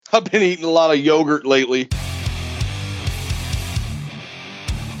I've been eating a lot of yogurt lately.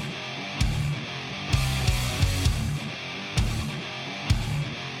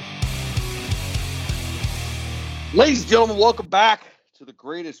 Ladies and gentlemen, welcome back to the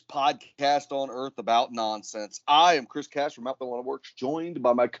greatest podcast on earth about nonsense. I am Chris Cash from Out There One Works, joined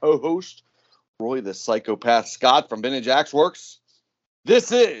by my co-host, Roy the Psychopath Scott from Vintage Axe Works.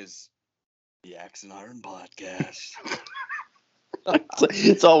 This is the Axe and Iron Podcast.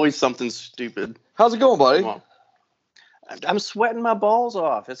 It's always something stupid. How's it going, buddy? I'm sweating my balls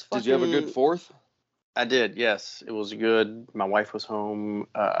off. It's fucking... Did you have a good 4th? I did, yes. It was good. My wife was home.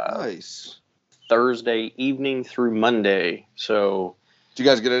 Nice. Thursday evening through Monday. So, did you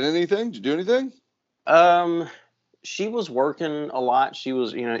guys get anything? Did you do anything? She was working a lot. She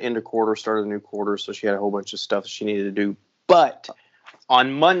was, into quarter, started a new quarter, so she had a whole bunch of stuff she needed to do. But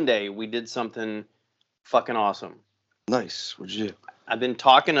on Monday, we did something fucking awesome. Nice. What'd you do? I've been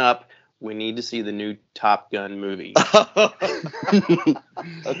talking up. We need to see the new Top Gun movie. Okay.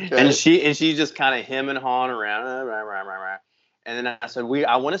 And she just kind of him and hawing around. And then I said,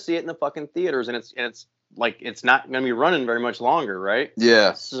 I want to see it in the fucking theaters, and it's like it's not going to be running very much longer, right?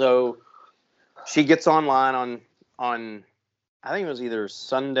 Yeah. So she gets online on I think it was either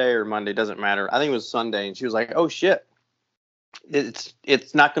Sunday or Monday, doesn't matter. I think it was Sunday, and she was like, "Oh shit, it's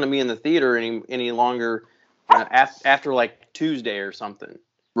not going to be in the theater any longer after like Tuesday or something."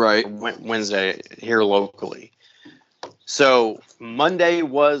 Right. Wednesday here locally. So Monday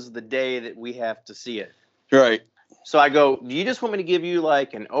was the day that we have to see it. Right. So I go, do you just want me to give you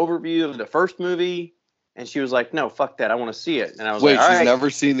like an overview of the first movie? And she was like, no, fuck that. I want to see it. And I was like, all she's right. Never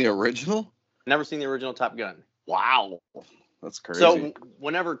seen the original? Never seen the original Top Gun. Wow. That's crazy. So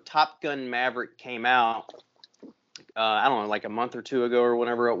whenever Top Gun Maverick came out, I don't know, like a month or two ago or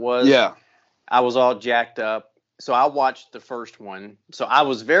whenever it was. Yeah. I was all jacked up. So I watched the first one. So I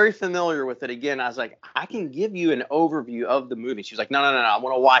was very familiar with it. Again, I was like, I can give you an overview of the movie. She was like, no, I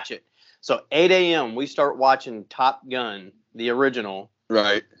want to watch it. So 8 a.m. we start watching Top Gun, the original.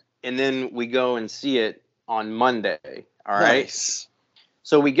 Right. And then we go and see it on Monday. All right. Nice.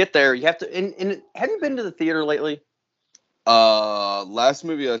 So we get there. You have to. And have you been to the theater lately? Last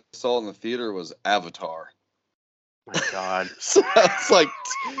movie I saw in the theater was Avatar. My God. So that's like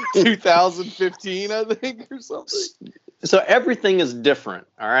 2015, I think, or something. So everything is different.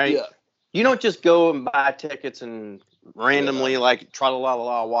 All right. Yeah. You don't just go and buy tickets and randomly like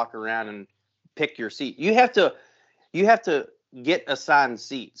tra-la-la-la walk around and pick your seat. You have to get assigned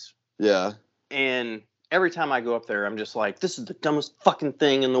seats. Yeah. And every time I go up there, I'm just like, this is the dumbest fucking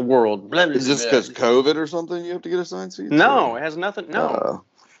thing in the world. Blah, blah, is this because COVID or something you have to get assigned seats? No, it has nothing. No.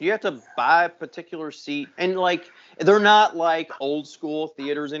 You have to buy a particular seat. And like, they're not like old school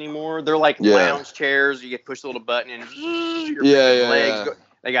theaters anymore. They're like lounge chairs. You get push the little button and your legs go.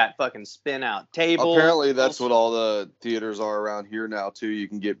 They got fucking spin out tables. Apparently that's what all the theaters are around here now too. You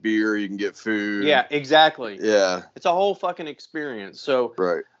can get beer, you can get food. Yeah, exactly. Yeah. It's a whole fucking experience. So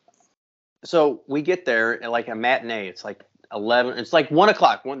right. So we get there at like a matinee. It's like 11. It's like 1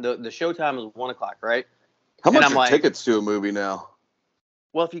 o'clock. The show time is 1 o'clock, right? How much are tickets to a movie now?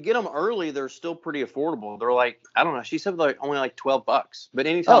 Well, if you get them early, they're still pretty affordable. They're like, I don't know. She said like only like $12. But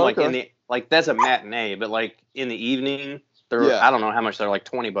anytime like in the that's a matinee, but like in the evening, I don't know how much they're like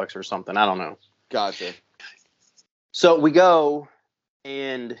 $20 or something. I don't know. Gotcha. So we go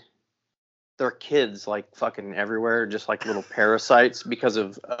and there are kids like fucking everywhere, just like little parasites because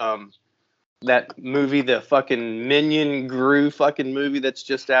of that movie, the fucking Minion Gru fucking movie that's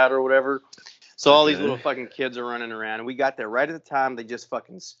just out or whatever. So all these little fucking kids are running around. And we got there right at the time they just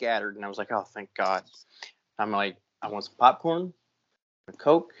fucking scattered. And I was like, oh, thank God. I'm like, I want some popcorn, a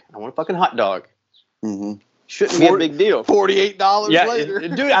Coke, I want a fucking hot dog. Mm-hmm. Shouldn't be a big deal. $48 later.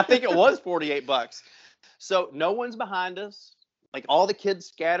 Dude, I think it was $48. So no one's behind us. Like all the kids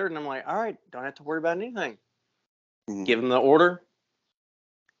scattered. And I'm like, all right, don't have to worry about anything. Mm-hmm. Give him the order.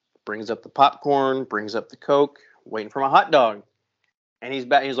 Brings up the popcorn, brings up the Coke, waiting for my hot dog. And he's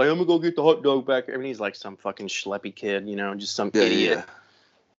back. He's like, I'm going to go get the hot dog back. I mean, he's like some fucking schleppy kid, just some idiot. Yeah.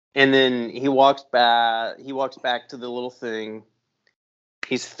 And then he walks back to the little thing.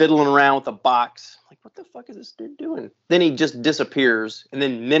 He's fiddling around with a box. I'm like, what the fuck is this dude doing? Then he just disappears. And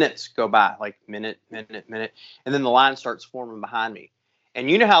then minutes go by, like minute. And then the line starts forming behind me.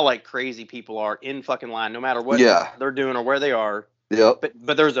 And you know how like crazy people are in fucking line, no matter what they're doing or where they are. Yep.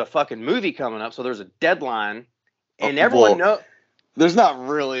 But there's a fucking movie coming up, so there's a deadline. And everyone knows. There's not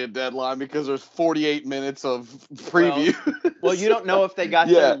really a deadline because there's 48 minutes of preview. Well, you don't know if they got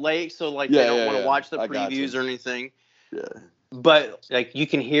there late, so like they don't want to watch the previews or anything. Yeah. But like you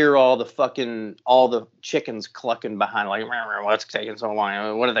can hear all the chickens clucking behind, like what's taking so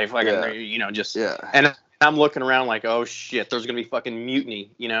long? What are they fucking just and I'm looking around like, oh shit, there's gonna be fucking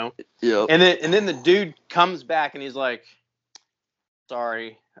mutiny, Yep. And then the dude comes back and he's like,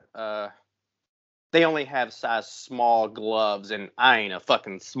 sorry, they only have size small gloves, and I ain't a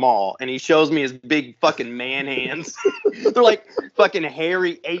fucking small. And he shows me his big fucking man hands. They're like fucking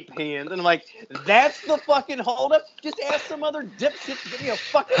hairy ape hands. And I'm like, that's the fucking holdup? Just ask some other dipshit to give me a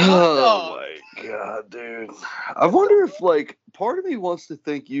fucking hot dog. Oh my god, dude. I wonder if, like, part of me wants to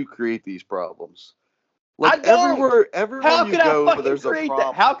think you create these problems. Like, I don't. everywhere How you could go, I fucking there's a create problem.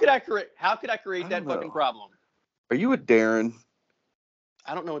 that? How could I create that know. fucking problem? Are you a Darren?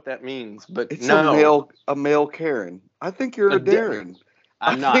 I don't know what that means, but It's no. a male Karen. I think you're a Darren.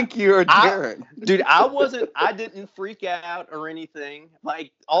 I'm not. I think you're a Darren. Dude, I didn't freak out or anything.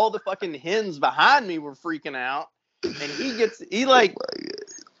 Like, all the fucking hens behind me were freaking out. And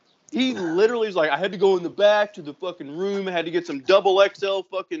he literally was like, I had to go in the back to the fucking room. I had to get some double XL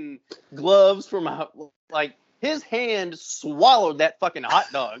fucking gloves for my, like, his hand swallowed that fucking hot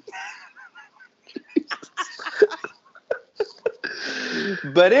dog.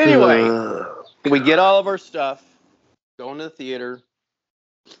 But anyway, we get all of our stuff, go into the theater,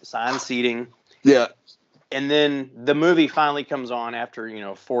 assign seating. Yeah. And then the movie finally comes on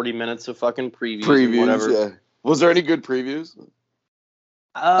after, 40 minutes of fucking previews and whatever. Yeah. Was there any good previews?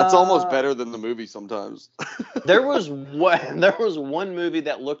 That's almost better than the movie sometimes. There was one movie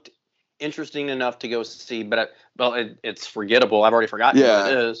that looked interesting enough to go see, but it's forgettable. I've already forgotten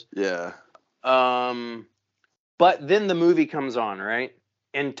what it is. Yeah. But then the movie comes on, right?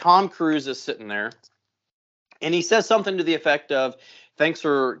 And Tom Cruise is sitting there, and he says something to the effect of, "Thanks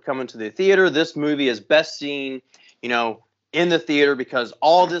for coming to the theater. This movie is best seen, in the theater because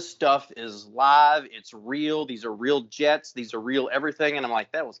all this stuff is live. It's real. These are real jets. These are real everything." And I'm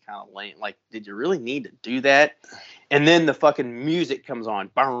like, that was kind of lame. Like, did you really need to do that? And then the fucking music comes on,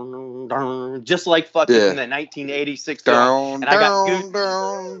 just like fucking in the 1986 film. And I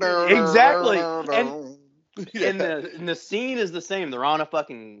got exactly. And the scene is the same. They're on a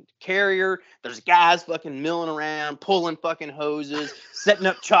fucking carrier. There's guys fucking milling around, pulling fucking hoses, setting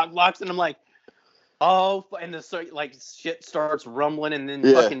up chalk blocks, and I'm like, oh, and the shit starts rumbling, and then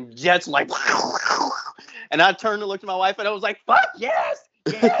fucking jets like, and I turned to look at my wife, and I was like, fuck yes,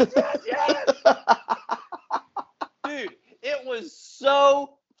 yes, yes, yes. Dude, it was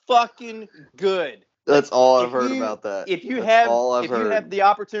so fucking good. That's all I've heard about that. If you have the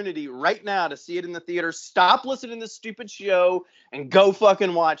opportunity right now to see it in the theater, stop listening to this stupid show and go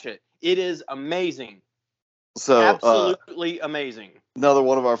fucking watch it. It is amazing. So absolutely amazing. Another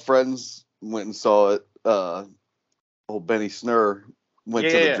one of our friends went and saw it. Old Benny Snur went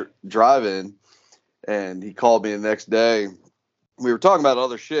to the drive-in, and he called me the next day. We were talking about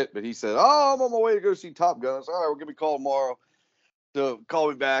other shit, but he said, "Oh, I'm on my way to go see Top Gun." I said, "All right, we'll give me a call tomorrow to call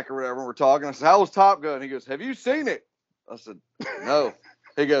me back or whatever." We're talking. I said, "How was Top Gun?" He goes, "Have you seen it?" I said, "No."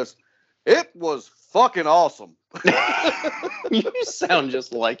 He goes, "It was fucking awesome." You sound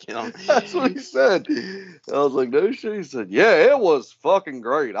just like him. That's what he said. I was like, "No shit." He said, "Yeah, it was fucking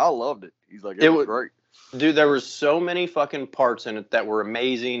great. I loved it." He's like, it was great. Dude, there were so many fucking parts in it that were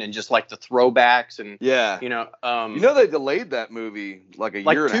amazing, and just like the throwbacks and they delayed that movie like a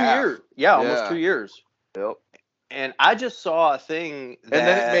year and a half. 2 years. Yeah, almost 2 years. Yep. And I just saw a thing that... And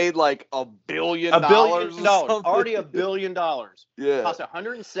then it made like $1 billion. Already $1 billion. Yeah. It cost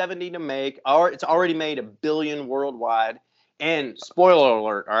 170 to make. It's already made $1 billion worldwide. And spoiler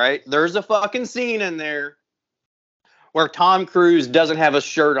alert, all right? There's a fucking scene in there where Tom Cruise doesn't have a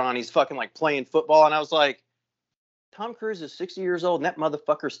shirt on. He's fucking like playing football. And I was like, Tom Cruise is 60 years old and that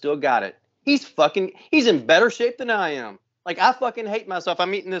motherfucker still got it. He's in better shape than I am. Like, I fucking hate myself.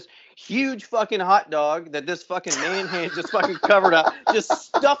 I'm eating this huge fucking hot dog that this fucking man hand just fucking covered up, just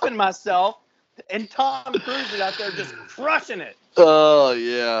stuffing myself. And Tom Cruise is out there just crushing it. Oh,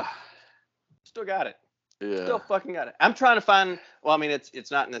 yeah. Still got it. Yeah. Still fucking got it. I'm trying to find, well, I mean,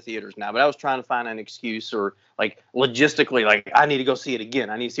 it's not in the theaters now, but I was trying to find an excuse or, like, logistically, like, I need to go see it again.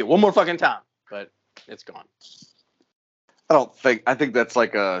 I need to see it one more fucking time. But it's gone. I think that's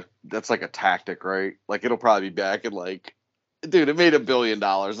like a tactic, right? Like, it'll probably be back in, like, dude, it made $1 billion.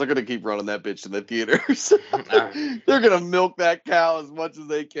 They're going to keep running that bitch in the theaters. They're going to milk that cow as much as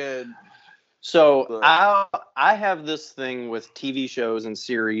they can. So I have this thing with TV shows and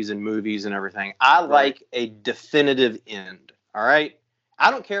series and movies and everything. I like a definitive end. All right? I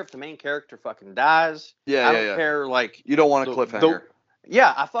don't care if the main character fucking dies. I don't care, like... You don't want a cliffhanger.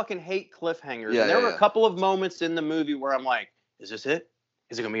 I fucking hate cliffhangers. And there were a couple of moments in the movie where I'm like, is this it?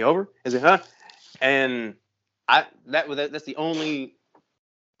 Is it going to be over? Is it, huh? And That's the only,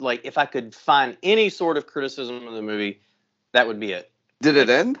 like, if I could find any sort of criticism of the movie, that would be it. Did it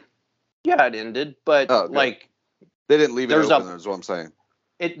end? Yeah, it ended, but like they didn't leave it open. That's what I'm saying.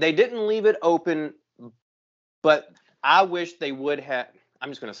 They didn't leave it open, but I wish they would have. I'm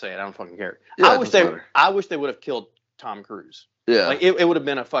just gonna say it. I don't fucking care. Yeah, I wish they would have killed Tom Cruise. Yeah, like it would have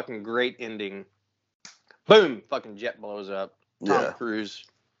been a fucking great ending. Boom, fucking jet blows up. Tom Cruise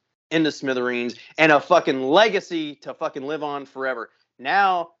into smithereens, and a fucking legacy to fucking live on forever.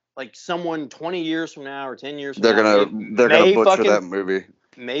 Now, like someone 20 years from now or 10 years from now, they're gonna butcher that movie.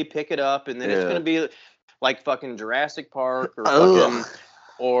 May pick it up, and then it's gonna be like fucking Jurassic Park or fucking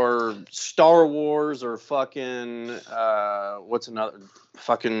or Star Wars or fucking what's another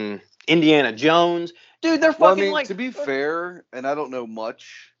fucking Indiana Jones. Dude, they're fucking to be fair, and I don't know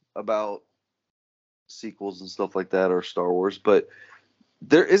much about sequels and stuff like that or Star Wars, but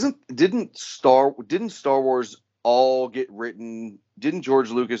didn't Star Wars all get written? Didn't George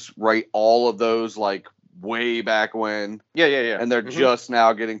Lucas write all of those like way back when? Yeah. And they're just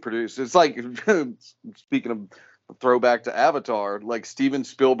now getting produced. It's like, speaking of throwback to Avatar, like Steven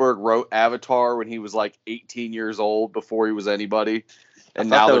Spielberg wrote Avatar when he was like 18 years old, before he was anybody. And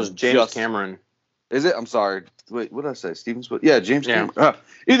now that was James Cameron. Is it? I'm sorry. Wait, what did I say? Steven Spielberg? Yeah, James Cameron.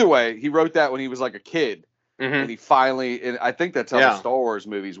 Either way, he wrote that when he was like a kid. And he finally, and I think that's how the Star Wars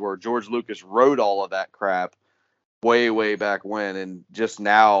movies were. George Lucas wrote all of that crap way back when, and just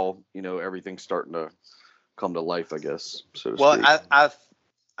now, everything's starting to come to life, I guess. So to speak.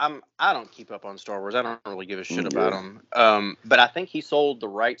 I don't keep up on Star Wars. I don't really give a shit about them. But I think he sold the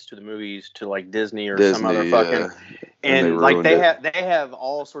rights to the movies to like Disney or some other fucking. And like they have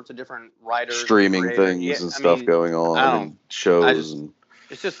all sorts of different writers, streaming things and stuff going on, and shows, and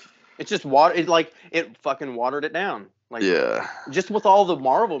it's just water. It fucking watered it down. Like, just with all the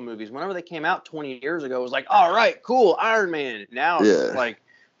Marvel movies, whenever they came out 20 years ago, it was like, all right, cool, Iron Man. Now it's like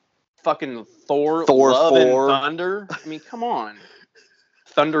fucking Thor, Love 4. And Thunder. I mean, come on.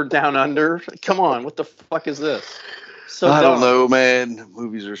 Thunder Down Under. Come on, what the fuck is this? So I don't know, man.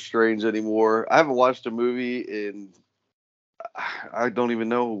 Movies are strange anymore. I haven't watched a movie in. I don't even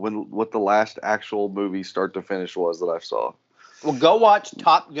know what the last actual movie start to finish was that I saw. Well, go watch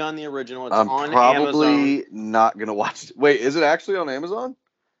Top Gun, the original. It's on Amazon. I'm probably not going to watch it. Wait, is it actually on Amazon?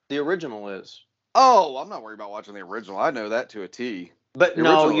 The original is. Oh, I'm not worried about watching the original. I know that to a T. But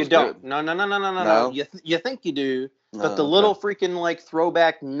no, you don't. Good. No. You think you do, but the little freaking like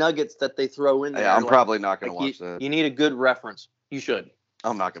throwback nuggets that they throw in there. Yeah, I'm probably not going to watch that. You need a good reference. You should.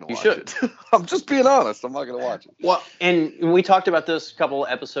 I'm not going to watch it. I'm just being honest. I'm not going to watch it. Well, and we talked about this a couple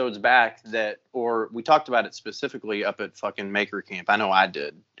episodes back or we talked about it specifically up at fucking Maker Camp. I know I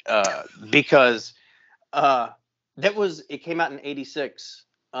did. Because it came out in 86.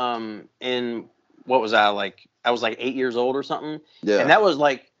 And what was I like? I was like 8 years old or something. Yeah. And that was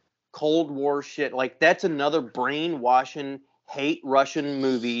like Cold War shit. Like that's another brainwashing, hate Russian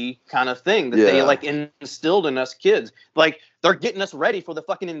movie kind of thing that they like instilled in us kids. Like they're getting us ready for the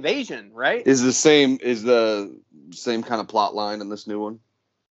fucking invasion, right? Is the same kind of plot line in this new one?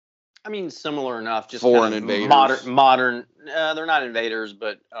 I mean, similar enough. Just foreign invaders. Modern. They're not invaders,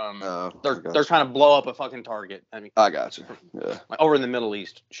 but they're trying to blow up a fucking target. I mean, I got you. Yeah. Like over in the Middle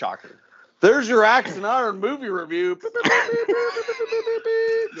East. Shocker. There's your Axe and Iron movie review.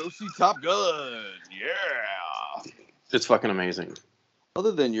 Go see Top Gun. Yeah. It's fucking amazing.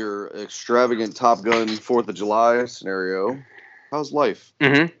 Other than your extravagant Top Gun 4th of July scenario, how's life?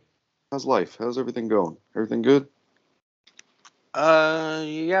 Mm-hmm. How's life? How's everything going? Everything good?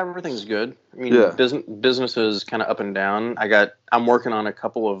 Yeah, everything's good. I mean, business is kind of up and down. I'm working on a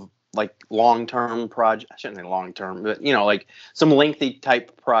couple of like long-term projects. I shouldn't say long-term, but like some lengthy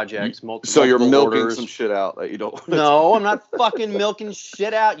type projects. So you're milking orders. Some shit out that you don't. No, I'm not fucking milking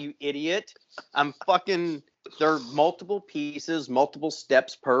shit out, you idiot. I'm fucking. There are multiple pieces, multiple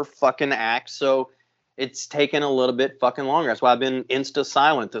steps per fucking act, so it's taken a little bit fucking longer. That's why I've been Insta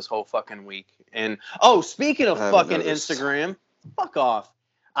silent this whole fucking week. And speaking of fucking Instagram, fuck off.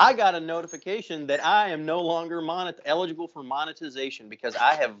 I got a notification that I am no longer eligible for monetization because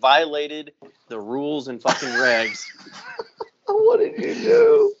I have violated the rules and fucking regs. What did you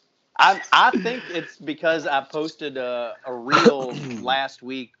do? I think it's because I posted a reel last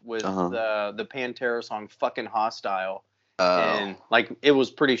week with the Pantera song "Fucking Hostile," and like it was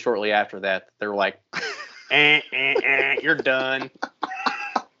pretty shortly after that they were like, "You're done."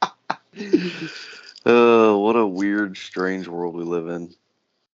 Oh, what a weird, strange world we live in.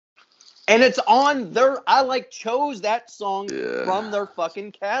 And it's on I chose that song from their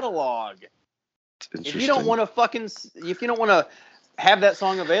fucking catalog. If you don't want to have that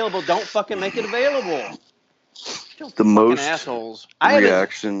song available, don't fucking make it available. The most assholes.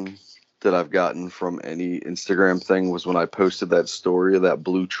 reaction that I've gotten from any Instagram thing was when I posted that story of that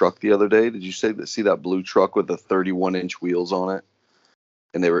blue truck the other day. Did you see that blue truck with the 31-inch wheels on it?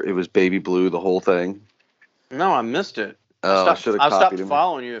 And it was baby blue, the whole thing. No, I missed it. I stopped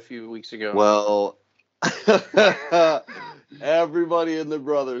following you a few weeks ago. Well, everybody in the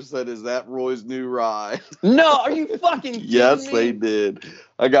Brothers said, "Is that Roy's new ride?" No, are you fucking kidding Yes, me? they did.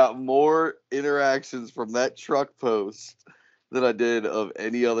 I got more interactions from that truck post than I did of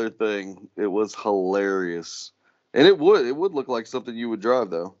any other thing. It was hilarious. And it would look like something you would drive,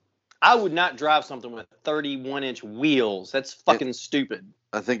 though. I would not drive something with 31-inch wheels. That's fucking stupid.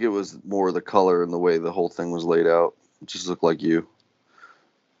 I think it was more the color and the way the whole thing was laid out. It just looked like you.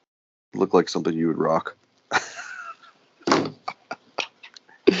 It looked like something you would rock. I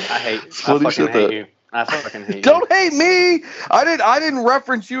fucking hate you. I fucking hate you. Don't hate me. I didn't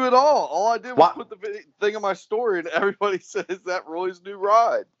reference you at all. All I did was put the thing in my story, and everybody said, "Is that Roy's new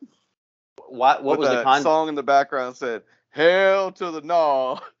ride?" What was the song in the background said? "Hail to the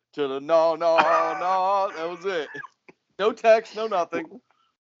no, to the no, no, no." That was it. No text, no nothing.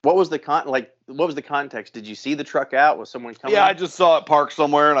 What was the context? Did you see the truck out? Was someone coming? Yeah, I just saw it parked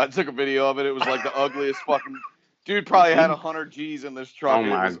somewhere, and I took a video of it. It was like the ugliest fucking. Dude probably had 100 G's in this truck. Oh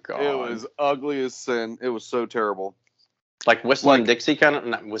my God. It was ugly as sin. It was so terrible. Like Whistling Dixie kind of,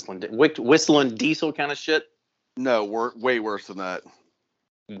 not Whistling Diesel kind of shit. No, way worse than that.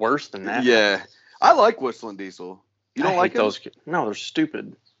 Worse than that? Yeah, I like Whistling Diesel. You don't like those? No, they're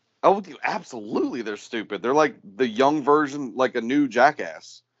stupid. Oh, absolutely, they're stupid. They're like the young version, like a new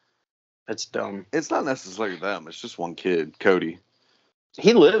Jackass. That's dumb. It's not necessarily them. It's just one kid, Cody.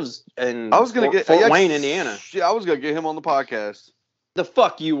 He lives in Fort Wayne, Indiana. Yeah, I was going to get him on the podcast. The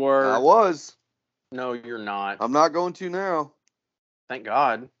fuck you were. I was. No, you're not. I'm not going to now. Thank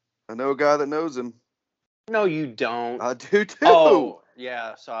God. I know a guy that knows him. No, you don't. I do too. Oh,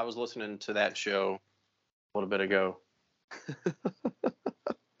 yeah. So I was listening to that show a little bit ago.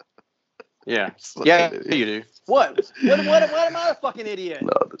 Yeah. Yeah, you do. What? What am I a fucking idiot?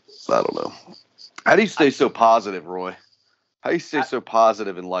 No, I don't know. How do you stay so positive, Roy? How do you stay so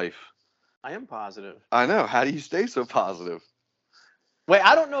positive in life? I am positive. I know. How do you stay so positive? Wait,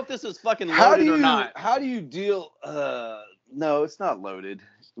 I don't know if this is fucking loaded or not. How do you deal? No, it's not loaded.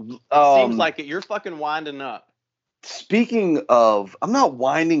 Seems like it. You're fucking winding up. Speaking of, I'm not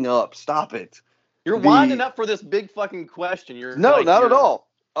winding up. Stop it. You're winding up for this big fucking question. Not at all.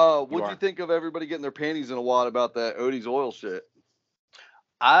 What'd you think of everybody getting their panties in a wad about that Odie's oil shit?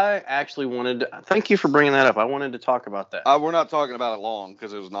 I actually wanted to. Thank you for bringing that up. I wanted to talk about that. We're not talking about it long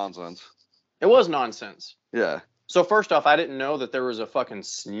because it was nonsense. It was nonsense. Yeah. So first off, I didn't know that there was a fucking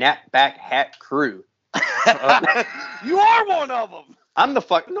snapback hat crew. You are one of them.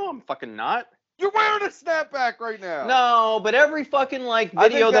 No, I'm fucking not. You're wearing a snapback right now. No, but every fucking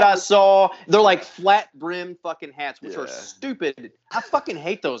video that I saw, they're like flat brim fucking hats, which are stupid. I fucking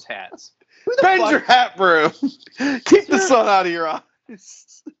hate those hats. Bend your hat brim. Keep the sun out of your eyes.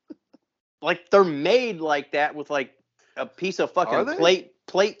 Like they're made like that with like a piece of fucking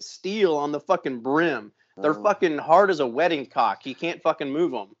plate steel on the fucking brim. They're fucking hard as a wedding cock. You can't fucking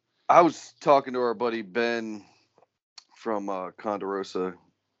move them. I was talking to our buddy Ben from Condorosa.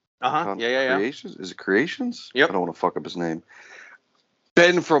 Yeah. Creations? Is it Creations? Yep. I don't want to fuck up his name.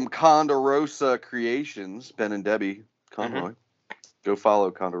 Ben from Condorosa Creations. Ben and Debbie Conroy. Mm-hmm. Go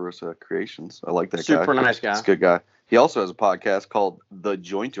follow Condorosa Creations. I like that guy. Super nice guy. He's a good guy. He also has a podcast called The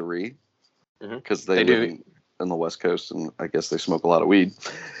Jointery because they live in the West Coast and I guess they smoke a lot of weed.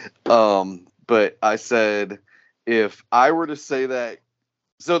 But I said, if I were to say that,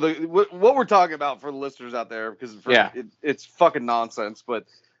 so what we're talking about for the listeners out there, because it's fucking nonsense, but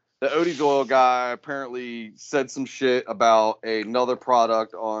the Odie's Oil guy apparently said some shit about another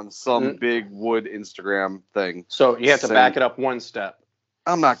product on some big wood Instagram thing. So you have to back it up one step.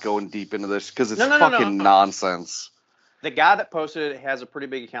 I'm not going deep into this because it's fucking nonsense. The guy that posted it has a pretty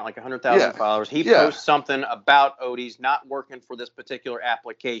big account, like 100,000 followers. He posts something about Odie's not working for this particular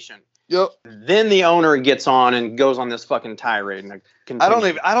application. Yep. Then the owner gets on and goes on this fucking tirade. And I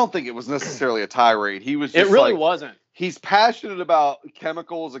don't think it was necessarily a tirade. He was. Just it really wasn't. He's passionate about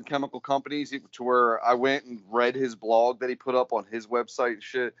chemicals and chemical companies to where I went and read his blog that he put up on his website and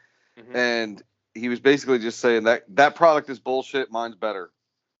shit. Mm-hmm. And he was basically just saying that product is bullshit. Mine's better.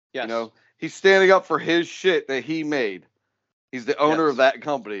 Yes. You know, he's standing up for his shit that he made. He's the owner of that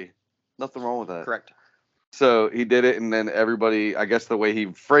company. Nothing wrong with that. Correct. So he did it, and then everybody, I guess the way he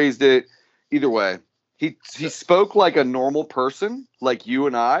phrased it, either way, he spoke like a normal person, like you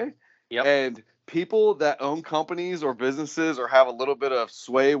and I. Yep. And people that own companies or businesses or have a little bit of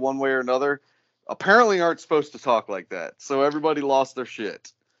sway one way or another apparently aren't supposed to talk like that. So everybody lost their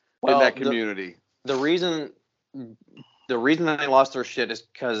shit in that community. The reason that they lost their shit is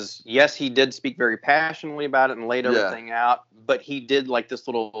because, yes, he did speak very passionately about it and laid everything out, but he did like this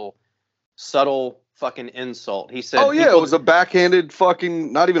little subtle fucking insult. He said, "Oh yeah, it was a backhanded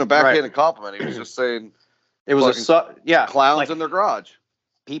fucking, not even a backhanded compliment. He was just saying it was clowns like, in their garage.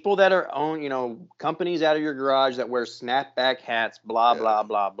 People that are companies out of your garage that wear snapback hats, blah blah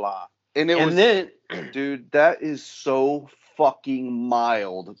blah blah." And then, dude, that is so fucking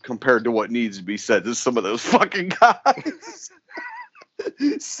mild compared to what needs to be said to some of those fucking guys.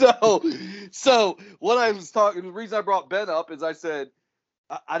 So what I was talking, the reason I brought Ben up is I said,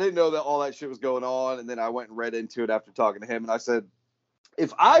 I didn't know that all that shit was going on. And then I went and read into it after talking to him. And I said,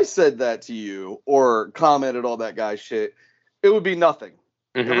 if I said that to you or commented all that guy's shit, it would be nothing.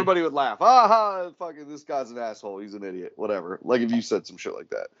 Mm-hmm. Everybody would laugh. Fucking this guy's an asshole. He's an idiot. Whatever. Like if you said some shit like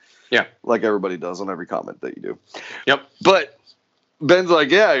that. Yeah. Like everybody does on every comment that you do. Yep. But Ben's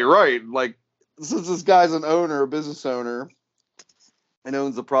like, yeah, you're right. Like, since this guy's an owner, a business owner, and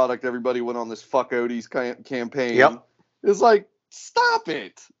owns the product, everybody went on this fuck Odie's campaign. Yep. It's like, stop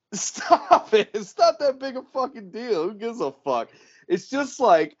it. Stop it. It's not that big a fucking deal. Who gives a fuck? It's just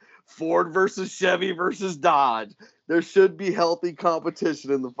like Ford versus Chevy versus Dodge. There should be healthy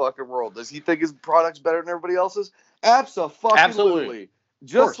competition in the fucking world. Does he think his product's better than everybody else's? Absolutely.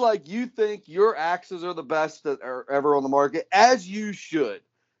 Just like you think your axes are the best that are ever on the market, as you should.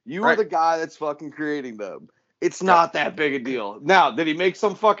 You are the guy that's fucking creating them. It's not that big a deal. Now, did he make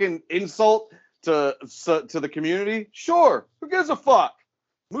some fucking insult to the community? Sure. Who gives a fuck?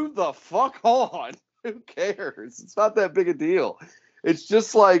 Move the fuck on. Who cares? It's not that big a deal. It's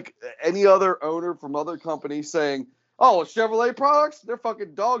just like any other owner from other companies saying, oh, Chevrolet products, they're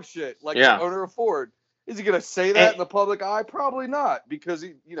fucking dog shit. Like the owner of Ford. Is he going to say that in the public eye? Probably not, because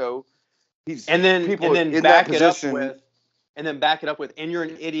he's back it up with, and you're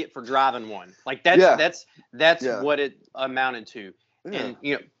an idiot for driving one. Like that's what it amounted to. Yeah.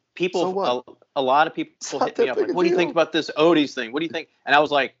 And people, a lot of people hit me up like, what do you think about this Odie's thing? What do you think? And I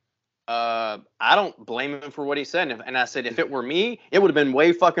was like, I don't blame him for what he said. And I said, if it were me, it would have been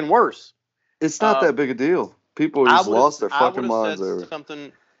way fucking worse. It's not that big a deal. People just lost their fucking minds over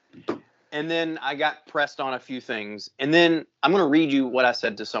something. And then I got pressed on a few things. And then I'm going to read you what I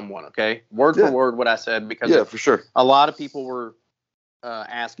said to someone, okay? Word for word what I said, because for sure. A lot of people were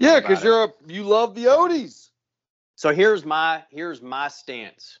asking. Yeah, because you love the Odies. So here's my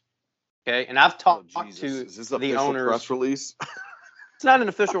stance, okay? And I've talked to is this the owners. Press release? It's not an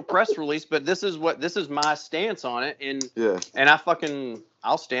official press release, but this is my stance on it, and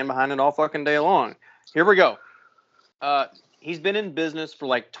I'll stand behind it all fucking day long. Here we go. He's been in business for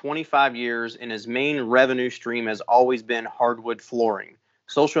like 25 years, and his main revenue stream has always been hardwood flooring.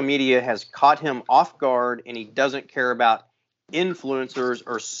 Social media has caught him off guard, and he doesn't care about influencers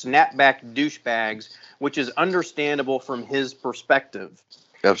or snapback douchebags, which is understandable from his perspective.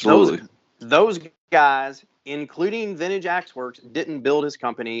 Absolutely. Those guys, including Vintage Axe Works, didn't build his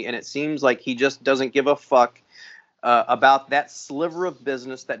company, and it seems like he just doesn't give a fuck about that sliver of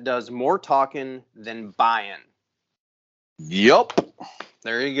business that does more talking than buying. Yup.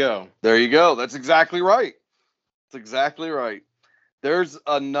 There you go. That's exactly right. There's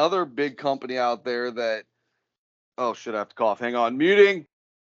another big company out there that, oh shit, I have to cough. Hang on. Muting.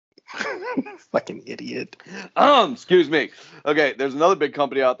 Fucking idiot. Excuse me. Okay, there's another big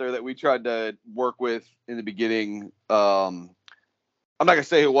company out there that we tried to work with in the beginning. I'm not gonna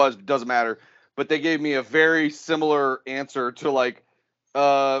say who it was, but it doesn't matter. But they gave me a very similar answer to like,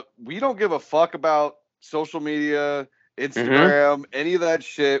 we don't give a fuck about social media, Instagram, any of that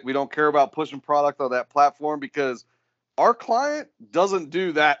shit. We don't care about pushing product on that platform because our client doesn't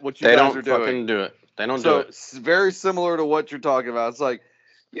do that. What you guys are doing. They don't fucking do it. They don't do it. It's very similar to what you're talking about. It's like,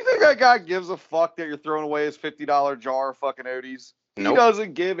 you think that guy gives a fuck that you're throwing away his $50 jar of fucking Odies? Nope. He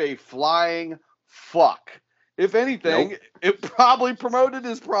doesn't give a flying fuck. If anything, it probably promoted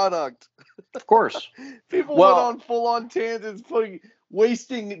his product. Of course. People went on full-on tangents,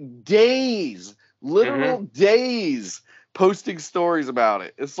 wasting days, literal days, posting stories about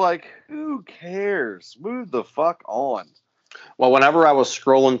it. It's like, who cares? Move the fuck on. Well, whenever I was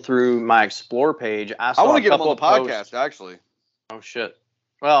scrolling through my Explore page, I want to get him on the podcast, actually. Oh, shit.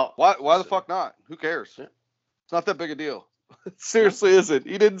 Well, why the fuck not? Who cares? Yeah. It's not that big a deal. It seriously isn't.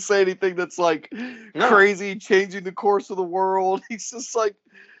 He didn't say anything that's like crazy, changing the course of the world. He's just like,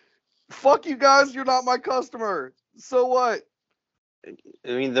 fuck you guys, you're not my customer. So what?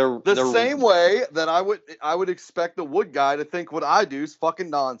 I mean, the same way that I would expect the wood guy to think what I do is fucking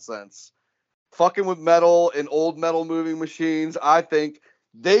nonsense. Fucking with metal and old metal moving machines, I think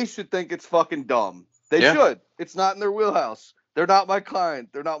they should think it's fucking dumb. They should. It's not in their wheelhouse. They're not my client.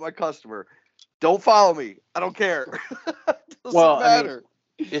 They're not my customer. Don't follow me. I don't care. Doesn't matter.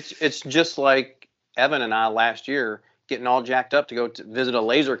 I mean, it's just like Evan and I last year getting all jacked up to go to visit a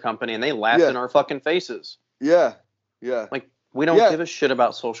laser company, and they laughed in our fucking faces. Yeah. Like, we don't give a shit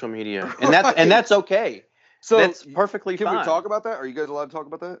about social media, and that's okay. So that's perfectly fine. Can we talk about that? Are you guys allowed to talk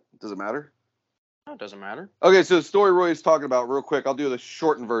about that? Does it matter? No, it doesn't matter. Okay, so the story Roy is talking about, real quick, I'll do the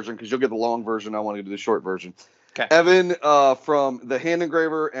shortened version because you'll get the long version. I want to do the short version. Okay. Evan from the Hand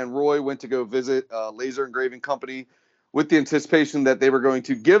Engraver and Roy went to go visit a laser engraving company with the anticipation that they were going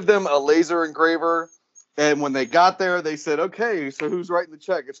to give them a laser engraver. And when they got there, they said, okay, so who's writing the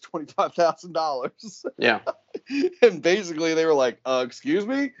check? It's $25,000. Yeah. And basically they were like, excuse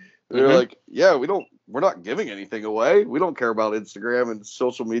me? They were like, yeah, we're not giving anything away. We don't care about Instagram and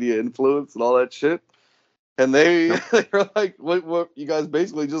social media influence and all that shit. And they were like, what you guys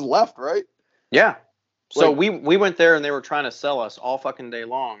basically just left, right? Yeah. So we went there and they were trying to sell us all fucking day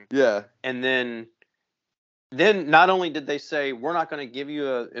long. Yeah. And then not only did they say, we're not going to give you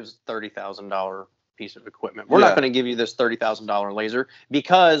it was $30,000 piece of equipment. We're not going to give you this $30,000 laser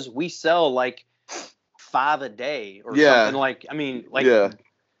because we sell like 5 a day or something. Like, I mean, like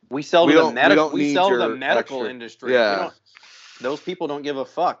we sell to the medical industry. Yeah. Those people don't give a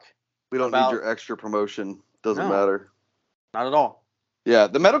fuck. We don't need your extra promotion. Doesn't matter. Not at all. Yeah,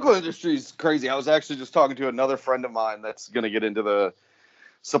 the medical industry is crazy. I was actually just talking to another friend of mine that's going to get into the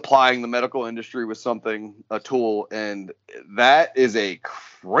supplying the medical industry with a tool, and that is a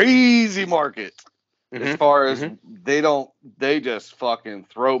crazy market. As far as they just fucking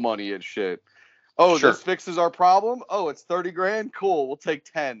throw money at shit. Oh, this fixes our problem? Oh, it's $30,000? Cool, we'll take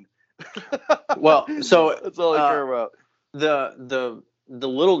 10. Well, so that's all I care about. The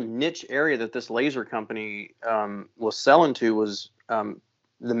little niche area that this laser company was selling to was the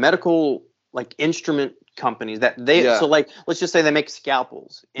medical like instrument companies that so like let's just say they make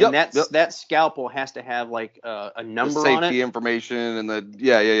scalpels, and that scalpel has to have like a number on it, safety information, and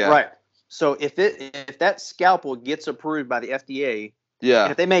right. So if that scalpel gets approved by the FDA,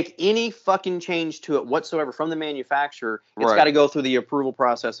 and if they make any fucking change to it whatsoever from the manufacturer, it's got to go through the approval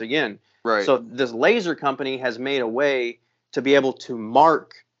process again. Right. So this laser company has made a way to be able to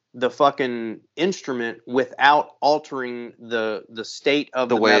mark the fucking instrument without altering the state of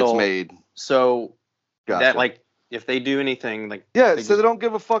the way metal. It's made. So that like if they do anything like they don't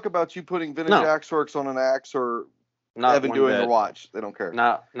give a fuck about you putting vintage axe works on an axe or Evan doing your watch. They don't care.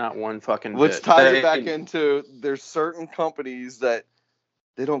 Not one fucking Which bit. ties it back into there's certain companies that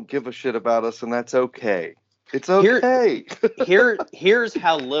they don't give a shit about us, and that's okay. It's okay. Here's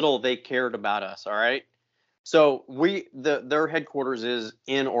how little they cared about us. All right. So their headquarters is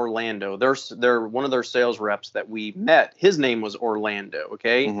in Orlando. They're one of their sales reps that we met. His name was Orlando.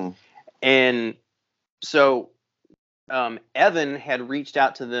 Okay. And so Evan had reached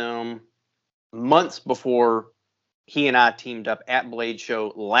out to them months before he and I teamed up at Blade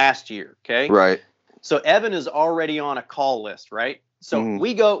Show last year. Okay. Right. So Evan is already on a call list. Right. So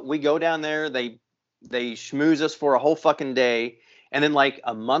we go down there. They schmooze us for a whole fucking day. And then like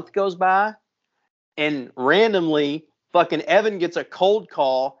a month goes by. And randomly, fucking Evan gets a cold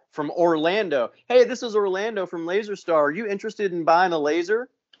call from Orlando. Hey, this is Orlando from Laser Star. Are you interested in buying a laser?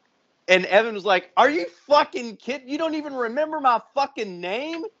 And Evan was like, are you fucking kidding? You don't even remember my fucking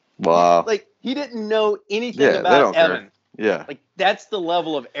name? Wow. Like, he didn't know anything about Evan. Care. Yeah. Like, that's the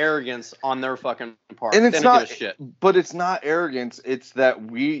level of arrogance on their fucking part. And it's they not, don't give a shit. But it's not arrogance. It's that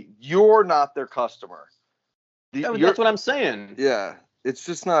you're not their customer. That's what I'm saying. Yeah. It's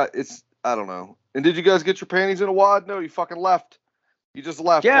just not, I don't know. And did you guys get your panties in a wad? No, you fucking left. You just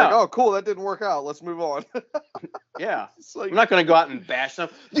left. Yeah. Like, oh, cool. That didn't work out. Let's move on. Yeah. Like, I'm not going to go out and bash them.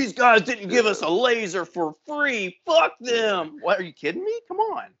 These guys didn't give us a laser for free. Fuck them. What? Are you kidding me? Come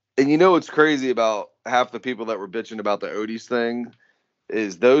on. And you know what's crazy about half the people that were bitching about the Odie's thing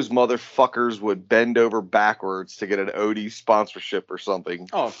is those motherfuckers would bend over backwards to get an Odie sponsorship or something.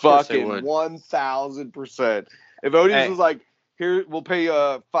 Oh, of course they fucking would. 1,000%. If Odie's was like, here, we'll pay you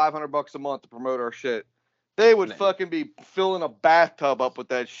 $500 a month to promote our shit, they would fucking be filling a bathtub up with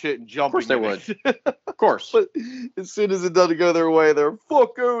that shit and jumping. Of course they would. Of course. But as soon as it doesn't go their way, they're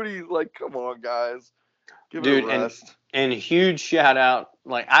fuck Odie. Like, come on, guys. Give it a rest. And huge shout out.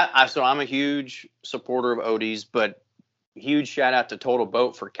 Like, I'm a huge supporter of Odie's, but huge shout out to Total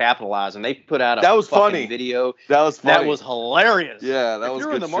Boat for capitalizing. They put out a fucking video. That was funny. That was hilarious. Yeah, that was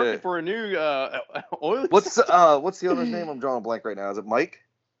good. If you're in the market shit. for a new oil. What's the owner's name? I'm drawing a blank right now. Is it Mike?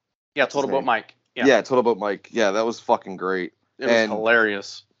 Yeah, Total Boat Mike. Yeah, Total Boat Mike. Yeah, that was fucking great. It was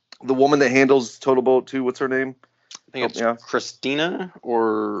hilarious. The woman that handles Total Boat too, what's her name? I think it's Christina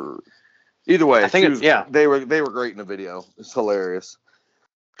or either way. I think they were great in the video. It's hilarious.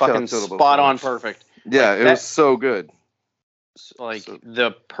 Fucking spot on, perfect. Yeah, it was so good. Like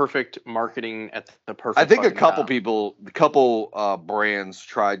the perfect marketing at the perfect. I think a couple time. people, brands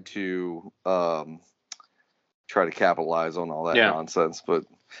tried to capitalize on all that nonsense, but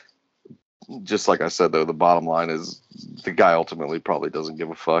just like I said, though, the bottom line is the guy ultimately probably doesn't give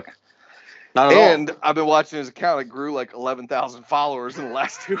a fuck. Not at all. And I've been watching his account; it grew like 11,000 followers in the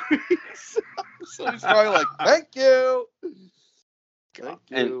last 2 weeks. So he's probably like, "Thank you, thank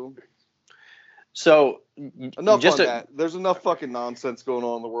you." So enough on that. There's enough fucking nonsense going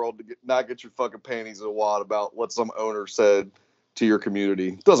on in the world to not get your fucking panties in a wad about what some owner said to your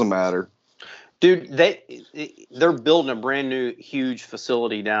community. Doesn't matter. Dude, they're building a brand new huge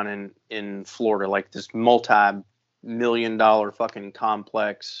facility down in Florida, like this multi-million-dollar fucking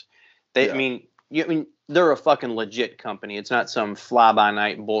complex. I mean, they're a fucking legit company. It's not some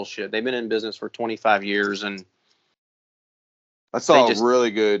fly-by-night bullshit. They've been in business for 25 years, and I saw a really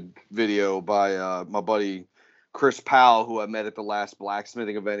good video by my buddy Chris Powell, who I met at the last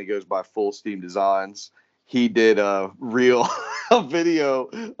blacksmithing event. He goes by Full Steam Designs. He did a video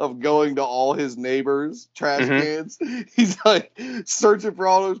of going to all his neighbors' trash cans. He's like searching for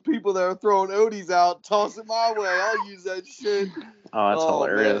all those people that are throwing Odies out, toss it my way. I'll use that shit. Oh, that's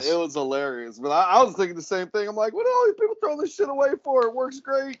hilarious. Man, it was hilarious. But I was thinking the same thing. I'm like, what are all these people throwing this shit away for? It works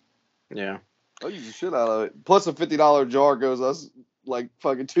great. Yeah. I'll use the shit out of it. Plus a $50 jar goes us like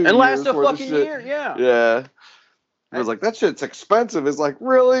fucking 2 years. And lasts a worth fucking of shit. year, yeah. Yeah. I was like, that shit's expensive. It's like,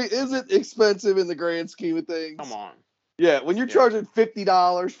 really? Is it expensive in the grand scheme of things? Come on. Yeah, when you're charging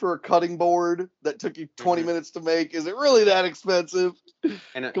 $50 for a cutting board that took you 20 minutes to make, is it really that expensive?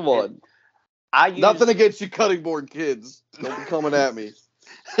 Come on. Nothing against you cutting board kids. Don't be coming at me.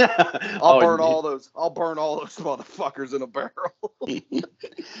 I'll burn all those motherfuckers in a barrel.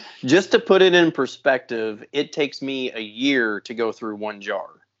 Just to put it in perspective, it takes me a year to go through one jar.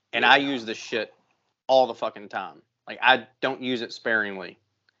 And I use this shit all the fucking time. Like, I don't use it sparingly.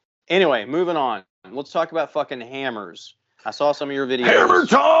 Anyway, moving on. Let's talk about fucking hammers. I saw some of your videos. Hammer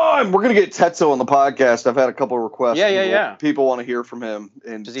time! We're going to get Tetsuo on the podcast. I've had a couple of requests. Yeah. People want to hear from him.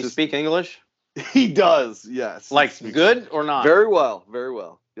 And does he speak English? He does, yes. Like, good or not? Very well,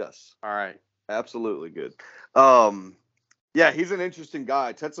 yes. All right. Absolutely good. Yeah, he's an interesting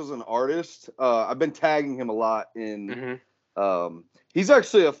guy. Tetsuo's an artist. I've been tagging him a lot in... he's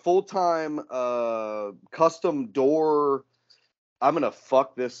actually a full-time custom door. I'm going to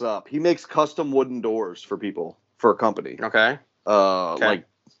fuck this up. He makes custom wooden doors for people, for a company. Okay. Like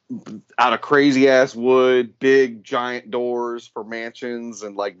out of crazy ass wood, big giant doors for mansions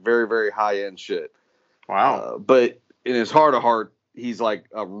and like very, very high end shit. Wow. But in his heart of heart, he's like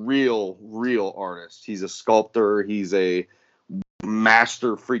a real artist. He's a sculptor. He's a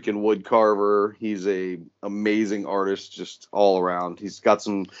master freaking wood carver. He's a amazing artist just all around. He's got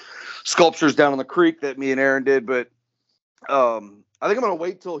some sculptures down on the creek that me and Aaron did, but I think I'm going to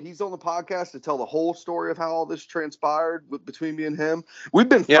wait till he's on the podcast to tell the whole story of how all this transpired between me and him. We've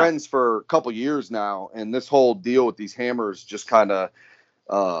been friends for a couple years now, and this whole deal with these hammers just kind of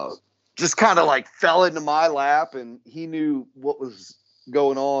like fell into my lap, and he knew what was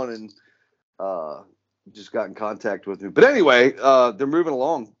going on and just got in contact with me. But anyway, they're moving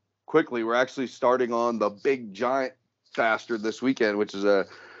along quickly. We're actually starting on the big giant bastard this weekend, which is a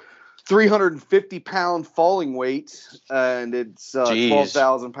 350-pound falling weight, and it's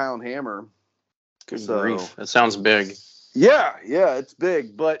 12,000-pound hammer. Good grief. That sounds big. Yeah, it's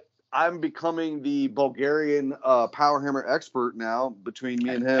big, but I'm becoming the Bulgarian power hammer expert now between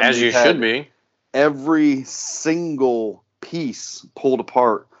me and him. As you should be. Every single piece pulled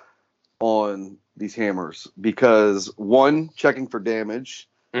apart on these hammers because, one, checking for damage,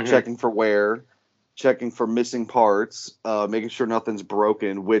 checking for wear, checking for missing parts, making sure nothing's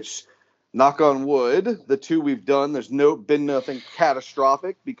broken, which, knock on wood, the two we've done, there's been nothing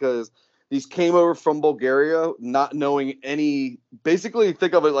catastrophic because these came over from Bulgaria not knowing any. Basically,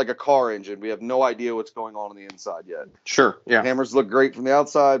 think of it like a car engine. We have no idea what's going on the inside yet. Sure, yeah. Hammers look great from the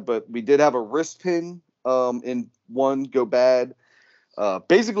outside, but we did have a wrist pin in one go bad.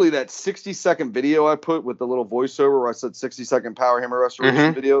 Basically, that 60-second video I put with the little voiceover where I said 60-second power hammer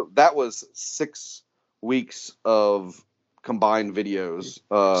restoration video, that was 6 weeks of combined videos.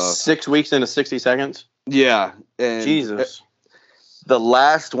 6 weeks into 60 seconds? Yeah. And Jesus. The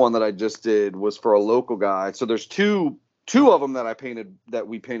last one that I just did was for a local guy. So there's two of them that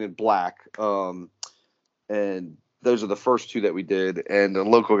we painted black. And those are the first two that we did. And the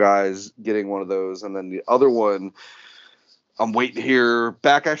local guy's getting one of those. And then the other one, I'm waiting to hear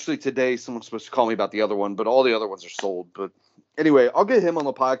back. Actually, today someone's supposed to call me about the other one, but all the other ones are sold. But anyway, I'll get him on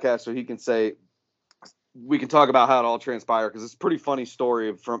the podcast so he can say, we can talk about how it all transpired, because it's a pretty funny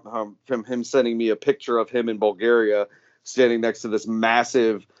story from him sending me a picture of him in Bulgaria standing next to this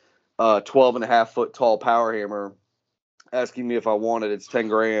massive 12 and a half foot tall power hammer, asking me if I wanted it. It's 10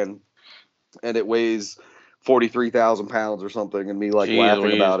 grand and it weighs 43,000 pounds or something, and me like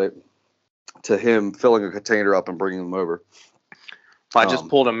laughing about it to him filling a container up and bringing them over. I just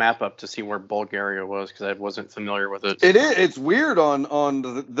pulled a map up to see where Bulgaria was because I wasn't familiar with it. It's weird on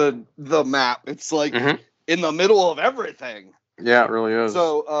the map. It's like in the middle of everything. Yeah, it really is.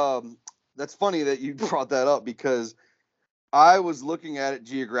 So that's funny that you brought that up, because I was looking at it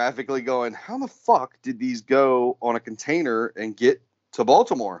geographically going, how the fuck did these go on a container and get to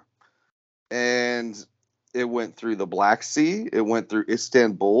Baltimore? And it went through the Black Sea. It went through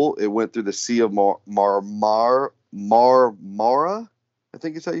Istanbul. It went through the Sea of Marmara. I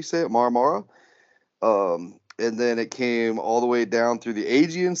think it's how you say it, Marmara. And then it came all the way down through the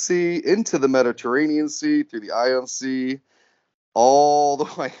Aegean Sea, into the Mediterranean Sea, through the Ion Sea, all the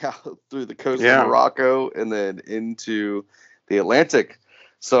way out through the coast of Morocco, and then into the Atlantic.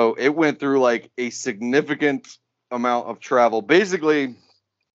 So it went through like a significant amount of travel. Basically,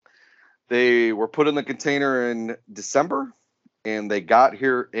 they were put in the container in December, and they got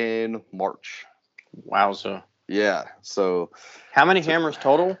here in March. Wowza. Yeah. So how many hammers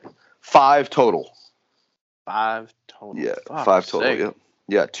total? 5 total. 5 total. Yeah, 5 total. Yeah.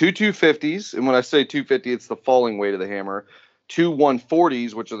 Yeah, 2 250s, and when I say 250, it's the falling weight of the hammer. 2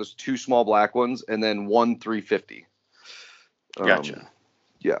 140s, which are those 2 small black ones, and then 1 350. Gotcha.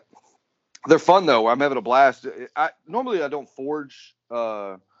 Yeah, they're fun though. I'm having a blast. Normally I don't forge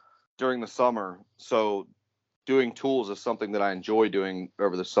during the summer, so doing tools is something that I enjoy doing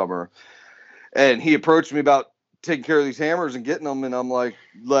over the summer. And he approached me about taking care of these hammers and getting them, and I'm like,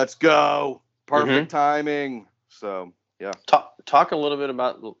 let's go. Perfect timing. So, yeah. Talk a little bit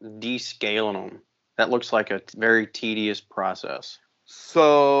about descaling them. That looks like a very tedious process.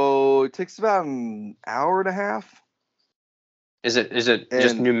 So, it takes about an hour and a half. Is it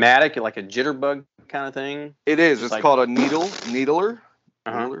just pneumatic, like a jitterbug kind of thing? It is. It's called a needler.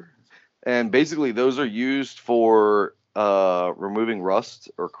 And basically, those are used for removing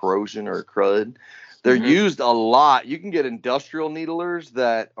rust or corrosion or crud. They're used a lot. You can get industrial needlers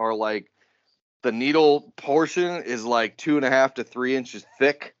that are like, the needle portion is like 2.5 to 3 inches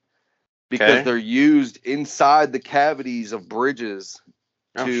thick, because they're used inside the cavities of bridges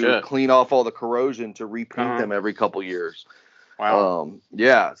to clean off all the corrosion, to repaint them every couple years. Wow.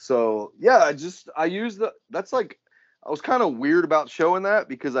 Yeah. So yeah, I use that's like, I was kind of weird about showing that,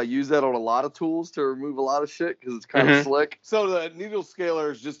 because I use that on a lot of tools to remove a lot of shit, because it's kind of slick. So the needle scaler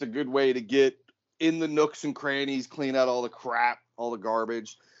is just a good way to get in the nooks and crannies, clean out all the crap, all the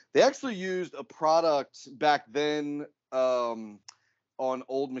garbage. They actually used a product back then on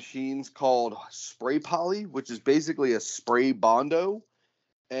old machines called spray poly, which is basically a spray Bondo.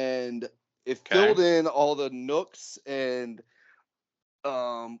 And it filled in all the nooks and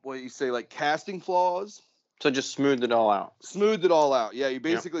like casting flaws. So just smoothed it all out. Smoothed it all out. Yeah, you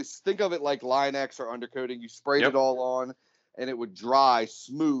basically think of it like Line-X or undercoating. You sprayed it all on, and it would dry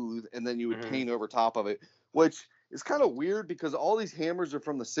smooth, and then you would paint over top of it, which is kind of weird, because all these hammers are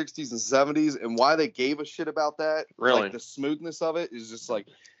from the 60s and 70s, and why they gave a shit about that, like the smoothness of it, is just like,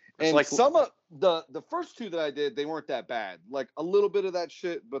 and like, some of the first 2 that I did, they weren't that bad. Like a little bit of that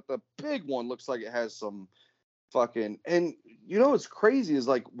shit, but the big one looks like it has some fucking, and you know what's crazy is,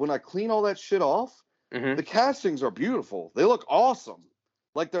 like, when I clean all that shit off, the castings are beautiful. They look awesome.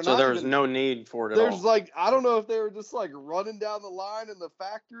 Like, they're not. So there's no need for it at all. There's like, I don't know if they were just like running down the line in the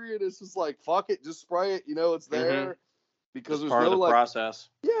factory, and it's just like, fuck it, just spray it. You know, it's there, because there's part of the process.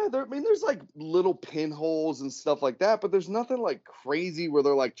 Yeah, there's like little pinholes and stuff like that, but there's nothing like crazy where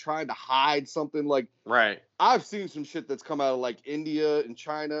they're like trying to hide something. Like, I've seen some shit that's come out of like India and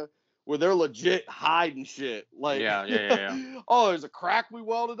China, where they're legit hiding shit. Like, oh, there's a crack we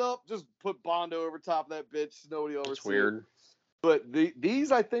welded up. Just put Bondo over top of that bitch. Nobody will ever see. It's weird. But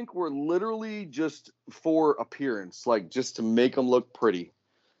these, I think, were literally just for appearance, like just to make them look pretty.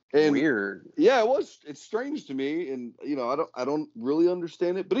 And weird. Yeah, it was. It's strange to me, and you know, I don't really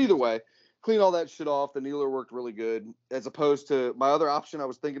understand it. But either way, clean all that shit off. The needler worked really good, as opposed to my other option I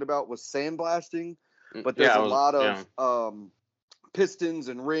was thinking about was sandblasting. But there's a lot of pistons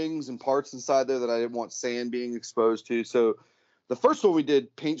and rings and parts inside there that I didn't want sand being exposed to. So the first one we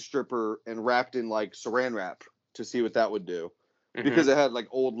did paint stripper and wrapped in like saran wrap to see what that would do. Because it had like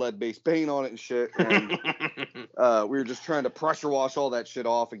old lead-based paint on it and shit, and we were just trying to pressure wash all that shit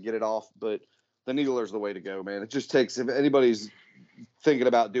off and get it off. But the needler's the way to go, man. It just takes, if anybody's thinking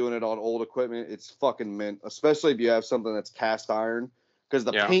about doing it on old equipment, it's fucking mint, especially if you have something that's cast iron, because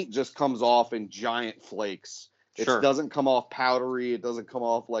the paint just comes off in giant flakes. It doesn't come off powdery. It doesn't come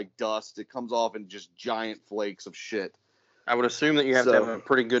off like dust. It comes off in just giant flakes of shit. I would assume that you have to have a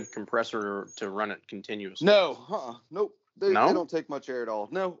pretty good compressor to run it continuously. Nope. They don't take much air at all.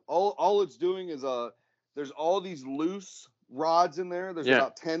 No, all it's doing is there's all these loose rods in there. There's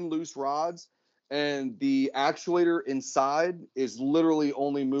about 10 loose rods, and the actuator inside is literally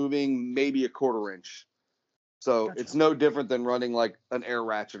only moving maybe a quarter inch. So it's no different than running like an air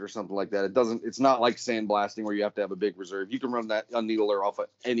ratchet or something like that. It's not like sandblasting where you have to have a big reserve. You can run that a needler off of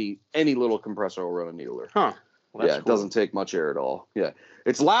any little compressor will run a needler. Huh. Well, it doesn't take much air at all. Yeah.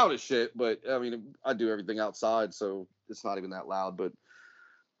 It's loud as shit, but I mean, I do everything outside, so it's not even that loud. But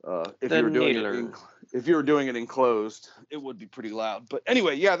if you were doing it enclosed, it would be pretty loud. But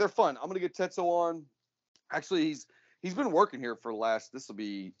anyway, yeah, they're fun. I'm gonna get Tetsuo on. Actually, he's been working here for this will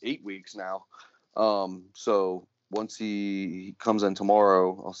be 8 weeks now. So once he comes in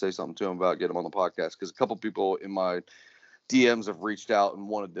tomorrow, I'll say something to him about getting him on the podcast, because a couple people in my DMs have reached out and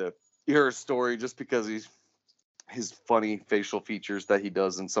wanted to hear his story just because his funny facial features that he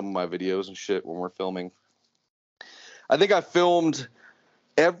does in some of my videos and shit when we're filming. I think I filmed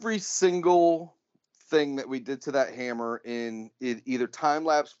every single thing that we did to that hammer in either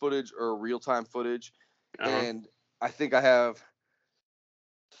time-lapse footage or real-time footage. And I think I have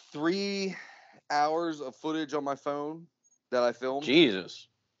 3 hours of footage on my phone that I filmed. Jesus.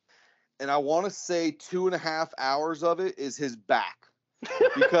 And I want to say 2.5 hours of it is his back.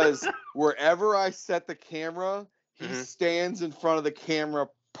 Because wherever I set the camera, he stands in front of the camera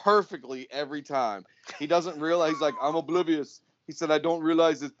perfectly every time. He doesn't realize, he's like, I'm oblivious. He said, I don't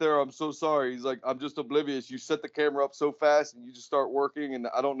realize it's there. I'm so sorry. He's like, I'm just oblivious. You set the camera up so fast and you just start working and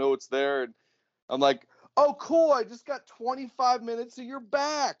I don't know it's there. And I'm like, oh, cool. I just got 25 minutes of your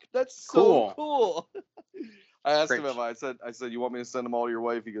back. That's so cool. I asked him if I said, you want me to send them all to your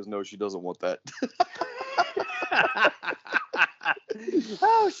wife? He goes, no, she doesn't want that.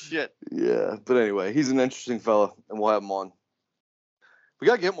 Oh, shit. Yeah. But anyway, he's an interesting fella, and we'll have him on. We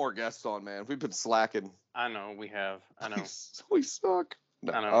got to get more guests on, man. We've been slacking. I know, we have. I know. We suck.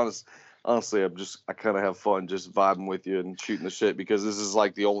 No, I know. Honestly, I kind of have fun just vibing with you and shooting the shit, because this is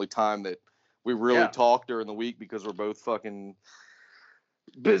like the only time that we really talk during the week, because we're both fucking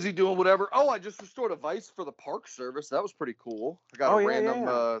busy doing whatever. Oh, I just restored a vice for the park service. That was pretty cool. I got a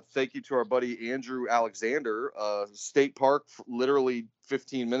random thank you to our buddy Andrew Alexander, state park, literally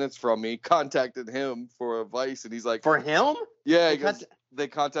 15 minutes from me, contacted him for a vice, and he's like, for him? Yeah, they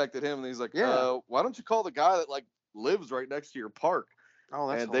contacted him, and he's like, why don't you call the guy that like lives right next to your park? Oh,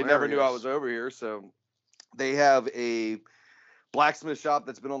 that's and they never knew I was over here, so they have a blacksmith shop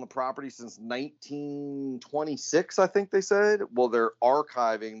that's been on the property since 1926, I think they said. Well, they're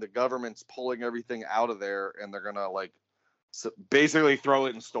archiving. The government's pulling everything out of there, and they're gonna basically throw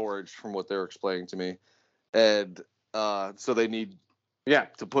it in storage, from what they're explaining to me. And so they need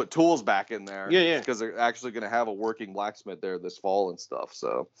to put tools back in there. Because they're actually gonna have a working blacksmith there this fall and stuff.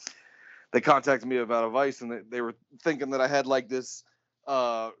 So they contacted me about a vice, and they were thinking that I had like this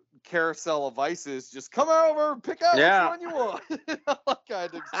carousel of vices. Just come over, pick out which one you want. Like, I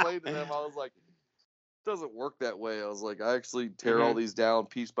had to explain to them. I was like, it doesn't work that way. I was like, I actually tear all these down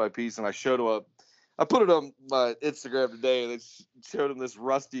piece by piece, and I put it on my Instagram today, and it showed them this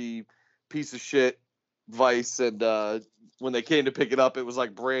rusty piece of shit vice, and when they came to pick it up, it was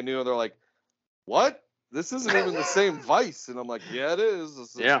like brand new, and they're like, what? This isn't even the same vice. And I'm like, yeah, it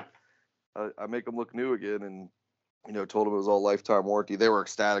is. I make them look new again, and told them it was all lifetime warranty. They were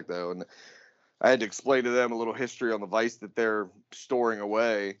ecstatic though, and I had to explain to them a little history on the vice that they're storing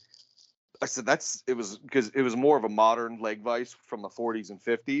away. I said because it was more of a modern leg vice from the 40s and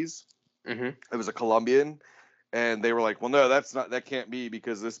 50s. It was a Colombian, and they were like, well, no, that can't be,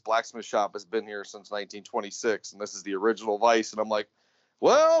 because this blacksmith shop has been here since 1926, and this is the original vice. And I'm like,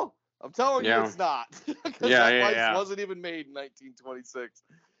 well, I'm telling you, it's not, because that vice wasn't even made in 1926.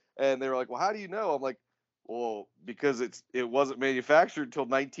 And they were like, well, how do you know? I'm like, well, because it wasn't manufactured until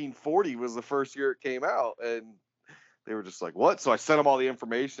 1940 was the first year it came out. And they were just like, what? So I sent them all the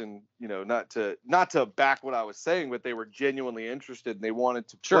information, not to back what I was saying, but they were genuinely interested, and they wanted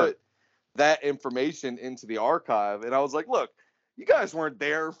to put that information into the archive. And I was like, look, you guys weren't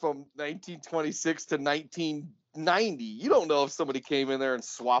there from 1926 to 1990. You don't know if somebody came in there and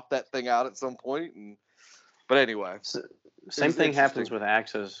swapped that thing out at some point. But anyway. Same thing happens with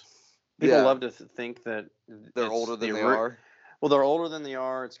axes. People love to think that they're older than they are. Well, they're older than they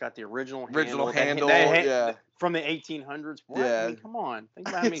are. It's got the original handle. That from the 1800s. What? Yeah. I mean, come on. Think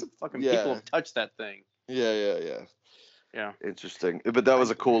about how many fucking people have touched that thing. Yeah. Yeah. Interesting. But that was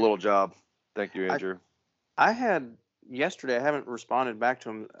a cool little job. Thank you, Andrew. I had yesterday. I haven't responded back to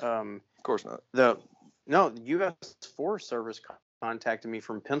him. Of course not. The U.S. Forest Service contacted me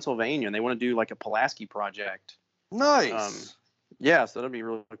from Pennsylvania, and they want to do like a Pulaski project. Nice. Yeah, so that'll be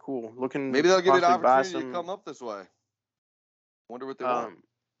really cool. Maybe they'll give you an opportunity to come up this way. Wonder what they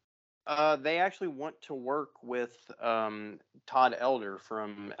want. They actually want to work with Todd Elder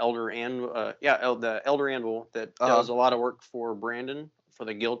from Elder and the Elder Anvil that does a lot of work for Brandon for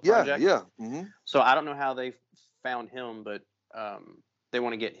the Guild project. Yeah. Mm-hmm. So I don't know how they found him, but they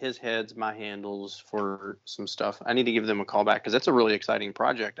want to get his heads, my handles for some stuff. I need to give them a call back because that's a really exciting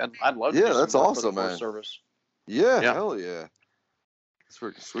project. I'd love to. Yeah, that's awesome, man. Service. Yeah, hell yeah. It's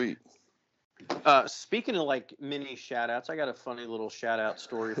freaking sweet. Speaking of like mini shout outs, I got a funny little shout out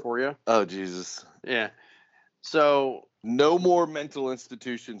story for you. Oh, Jesus. Yeah. So no more mental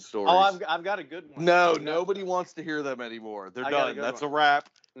institution stories. Oh, I've got a good one. No, nobody wants to hear them anymore. They're done. That's a wrap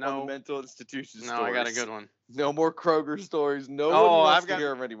on the mental institution stories. No, I got a good one. No more Kroger stories. No one wants to hear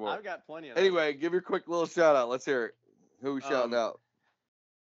them anymore. I've got plenty of them. Anyway, give your quick little shout out. Let's hear it. Who we shouting out?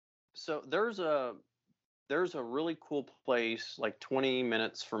 So there's a really cool place, like 20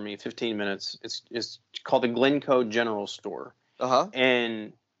 minutes from me, 15 minutes. It's called the Glencoe General Store.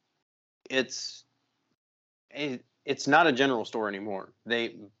 And it's not a general store anymore.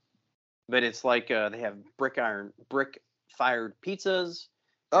 But it's like they have brick fired pizzas.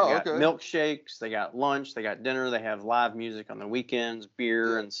 They got milkshakes. They got lunch. They got dinner. They have live music on the weekends,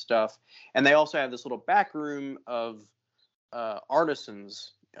 beer and stuff. And they also have this little back room of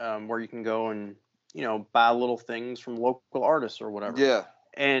artisans where you can go and buy little things from local artists or whatever. Yeah.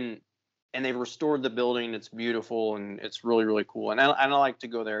 And they've restored the building. It's beautiful and it's really, really cool. And I like to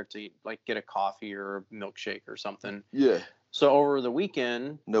go there to like get a coffee or a milkshake or something. Yeah. So over the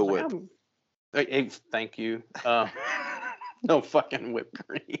weekend, no whip. Thank you. No fucking whipped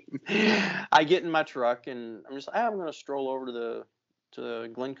cream. I get in my truck and I'm just like, I'm gonna stroll over to the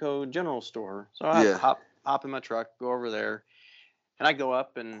Glencoe General Store. So I hop in my truck, go over there, and I go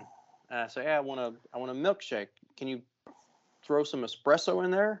up and I say, hey, I want a milkshake. Can you throw some espresso in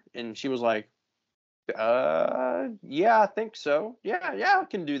there? And she was like, yeah, I think so. Yeah, I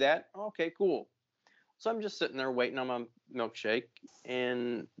can do that. Okay, cool. So I'm just sitting there waiting on my milkshake,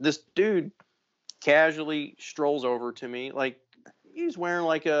 and this dude casually strolls over to me. Like, he's wearing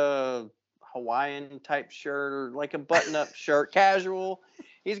like a Hawaiian type shirt or like a button-up shirt, casual.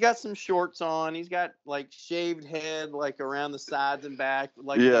 He's got some shorts on. He's got like shaved head, like around the sides and back.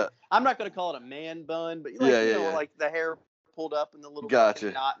 Like, I'm not going to call it a man bun, but like the hair pulled up and the little knot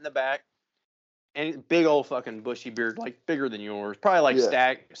in the back. And big old fucking bushy beard, like bigger than yours. Probably like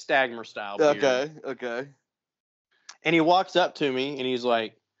Stagmer style beard. Okay. And he walks up to me and he's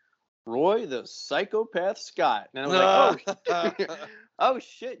like, Roy, the psychopath Scott. And I was like, oh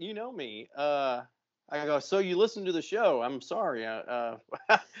shit, you know me. I go, so you listen to the show? I'm sorry.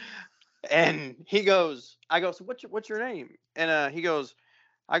 And he goes, I go, so what's your name? And he goes,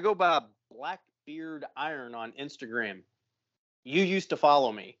 I go by Blackbeard Iron on Instagram. You used to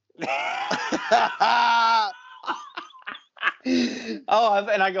follow me. And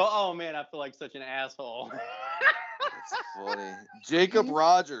I go, oh man, I feel like such an asshole. That's funny. Jacob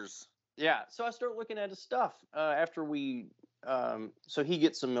Rogers. Yeah, so I start looking at his stuff after we. So he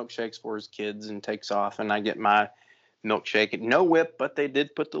gets some milkshakes for his kids and takes off, and I get my milkshake. No whip, but they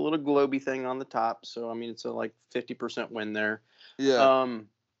did put the little globy thing on the top, so I mean it's a like 50% win there. Yeah.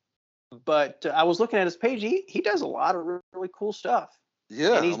 But I was looking at his page. He does a lot of really cool stuff.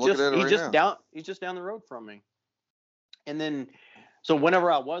 Yeah, and he's just down the road from me. And then, so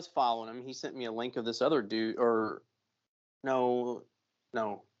whenever I was following him, he sent me a link of this other dude, or no,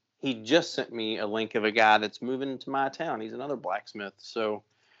 he just sent me a link of a guy that's moving to my town. He's another blacksmith, so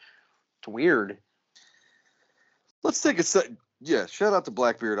it's weird. Let's take a sec. Yeah, shout out to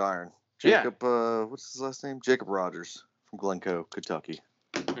Blackbeard Iron. Jacob, what's his last name? Jacob Rogers from Glencoe, Kentucky.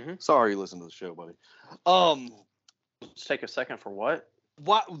 Mm-hmm. Sorry you listened to the show, buddy. Let's take a second for what?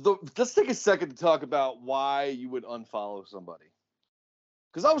 Let's take a second to talk about why you would unfollow somebody.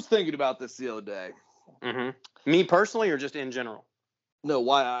 Because I was thinking about this the other day. Mm-hmm. Me personally, or just in general? No,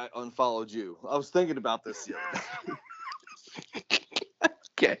 why I unfollowed you. I was thinking about this the other day.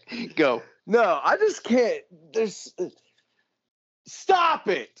 Okay, go. No, I just can't. Stop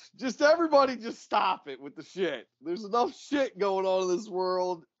it. Everybody just stop it with the shit. There's enough shit going on in this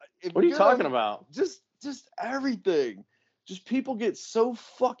world. What are you talking about? Just everything. Just people get so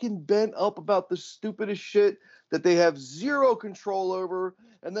fucking bent up about the stupidest shit that they have zero control over,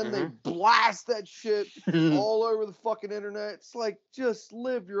 and then they blast that shit all over the fucking internet. It's like, just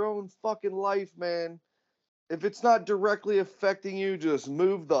live your own fucking life, man. If it's not directly affecting you, just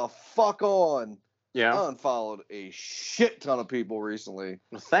move the fuck on. Yeah. I unfollowed a shit ton of people recently.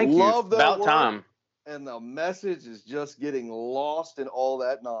 Well, thank Love you. their About work, time. and the message is just getting lost in all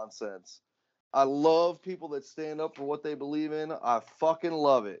that nonsense. I love people that stand up for what they believe in. I fucking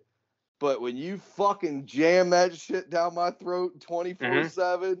love it. But when you fucking jam that shit down my throat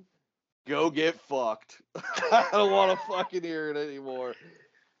 24/7, go get fucked. I don't want to fucking hear it anymore.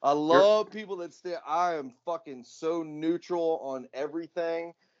 I love people that stand. I am fucking so neutral on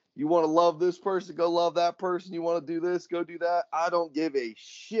everything. You want to love this person, go love that person. You want to do this, go do that. I don't give a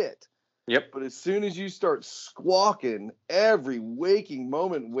shit. Yep. But as soon as you start squawking every waking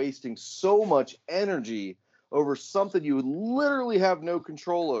moment, wasting so much energy over something you literally have no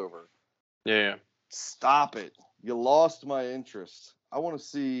control over, Yeah. stop it. You lost my interest. I want to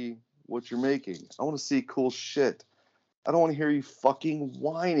see what you're making. I want to see cool shit. I don't want to hear you fucking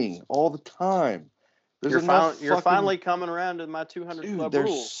whining all the time. You're finally coming around to my 200 club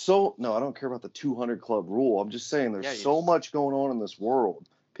rule. No, I don't care about the 200 club rule. I'm just saying there's so much going on in this world.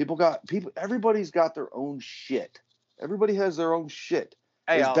 Everybody's got their own shit. Everybody has their own shit.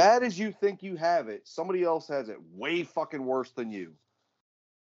 Hey, as bad as you think you have it, somebody else has it way fucking worse than you.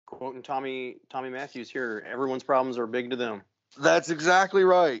 Quoting Tommy Matthews here, everyone's problems are big to them. That's exactly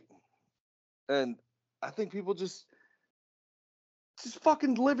right. And I think people just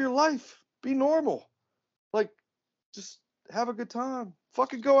fucking live your life. Be normal. Like, just have a good time.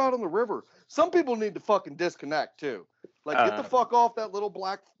 Fucking go out on the river. Some people need to fucking disconnect too. Like, get the fuck off that little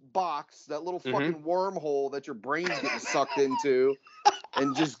black box, that little fucking wormhole that your brain's getting sucked into,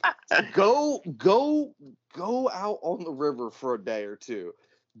 and just go out on the river for a day or two.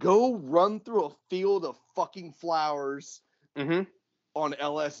 Go run through a field of fucking flowers on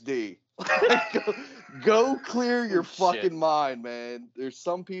LSD. Go clear your fucking mind, man. There's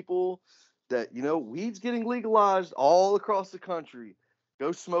some people that, weed's getting legalized all across the country.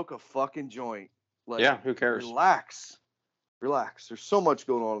 Go smoke a fucking joint. Like, yeah, who cares? Relax. There's so much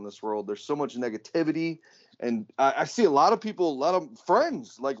going on in this world. There's so much negativity. And I see a lot of people, a lot of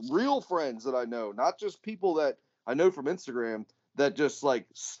friends, like real friends that I know, not just people that I know from Instagram, that just like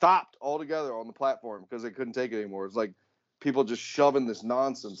stopped altogether on the platform because they couldn't take it anymore. It's like people just shoving this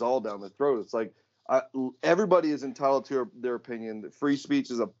nonsense all down their throat. It's like everybody is entitled to their opinion. Free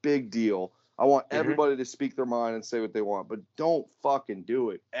speech is a big deal. I want everybody to speak their mind and say what they want, but don't fucking do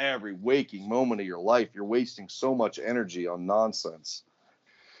it every waking moment of your life. You're wasting so much energy on nonsense.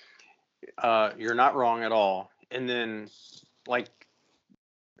 You're not wrong at all. And then, like,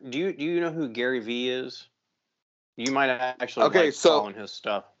 do you know who Gary Vee is? You might actually like following his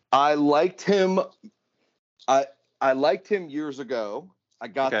stuff. I liked him. I liked him years ago. I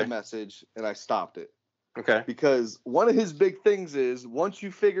got the message and I stopped it. Okay. Because one of his big things is, once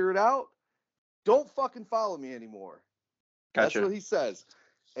you figure it out, don't fucking follow me anymore. Gotcha. That's what he says.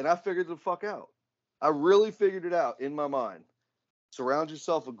 And I figured the fuck out. I really figured it out in my mind. Surround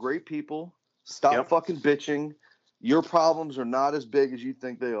yourself with great people. Stop fucking bitching. Your problems are not as big as you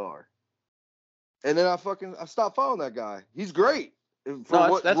think they are. And then I stopped following that guy. He's great. That's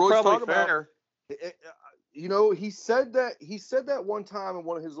probably fair. He said that one time in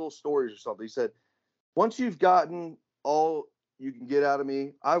one of his little stories or something. He said, once you've gotten all you can get out of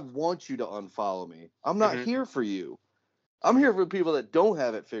me, I want you to unfollow me. I'm not here for you. I'm here for people that don't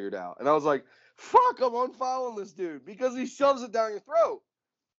have it figured out. And I was like, fuck, I'm unfollowing this dude because he shoves it down your throat.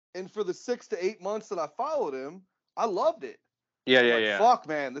 And for the 6 to 8 months that I followed him, I loved it. Yeah. Fuck,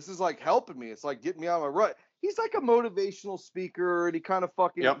 man, this is like helping me. It's like getting me out of my rut. He's like a motivational speaker, and he kind of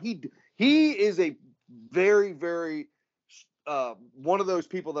fucking he is a very, very one of those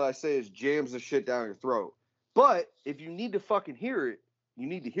people that I say is jams the shit down your throat. But if you need to fucking hear it, you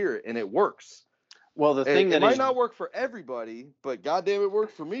need to hear it, and it works. Well, it might not work for everybody, but goddamn, it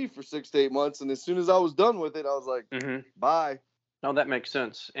worked for me for 6 to 8 months. And as soon as I was done with it, I was like, bye. No, that makes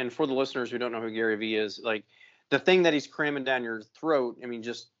sense. And for the listeners who don't know who Gary Vee is, like, the thing that he's cramming down your throat, I mean,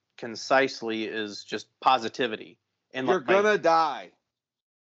 just concisely, is just positivity. And you're gonna die.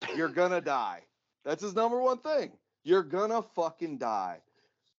 You're gonna die. That's his number one thing. You're gonna fucking die.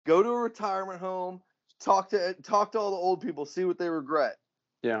 Go to a retirement home. Talk to all the old people. See what they regret.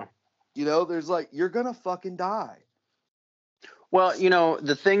 Yeah. There's like, you're gonna fucking die. Well,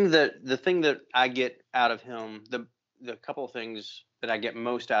 the thing that I get out of him, the couple of things that I get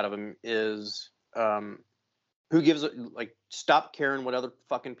most out of him is stop caring what other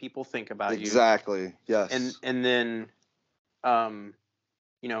fucking people think about you. Exactly. Yes. And then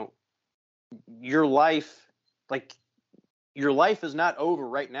you know, your life, like, your life is not over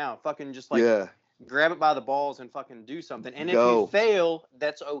right now. Fucking just like grab it by the balls and fucking do something. And if you fail,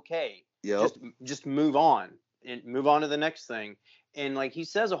 that's okay. Yep. Just move on and move on to the next thing. And like he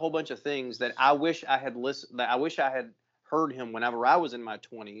says a whole bunch of things that I wish I had listened. That I wish I had heard him whenever I was in my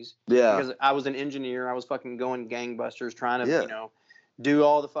 20s. Yeah. Because I was an engineer. I was fucking going gangbusters, trying to you know, do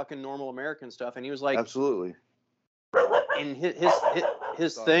all the fucking normal American stuff. And he was like, absolutely. And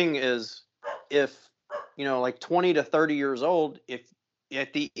his thing is, if you know, like 20 to 30 years old, if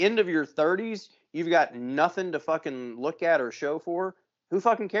at the end of your 30s you've got nothing to fucking look at or show for, who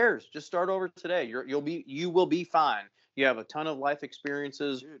fucking cares? Just start over today. You will be fine. You have a ton of life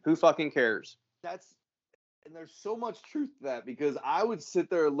experiences. Dude, who fucking cares? And there's so much truth to that, because I would sit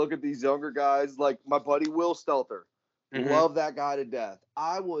there and look at these younger guys, like my buddy Will Stelter. Love that guy to death.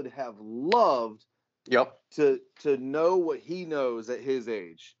 I would have loved to know what he knows at his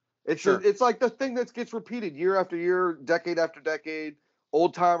age. It's like the thing that gets repeated year after year, decade after decade.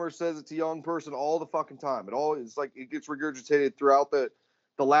 Old timer says it to young person all the fucking time. It's like it gets regurgitated throughout the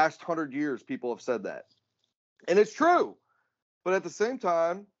last 100 years. People have said that, and it's true. But at the same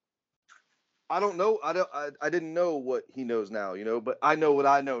time, I don't know. I didn't know what he knows now, you know. But I know what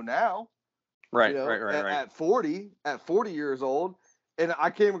I know now. Right, you know, right. At 40 years old, and I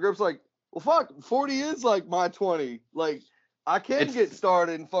came to grips like, well, fuck, 40 is like my 20. Like, I can get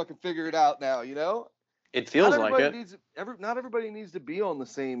started and fucking figure it out now, you know? It feels like it. Not everybody needs to be on the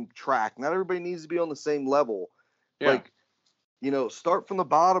same track. Not everybody needs to be on the same level. Yeah. Like, you know, start from the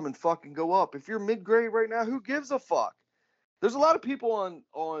bottom and fucking go up. If you're mid-grade right now, who gives a fuck? There's a lot of people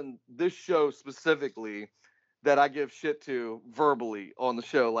on this show specifically that I give shit to verbally on the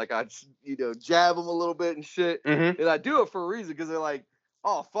show. Like, I, you know, jab them a little bit and shit. Mm-hmm. And I do it for a reason, because they're like,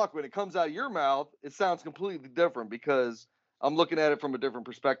 oh, fuck, when it comes out of your mouth, it sounds completely different, because I'm looking at it from a different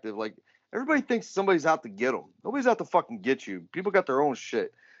perspective. Like, everybody thinks somebody's out to get them. Nobody's out to fucking get you. People got their own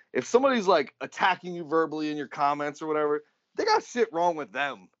shit. If somebody's, like, attacking you verbally in your comments or whatever, they got shit wrong with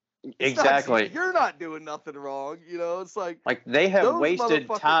them. Exactly. You're not doing nothing wrong, you know? It's like they have wasted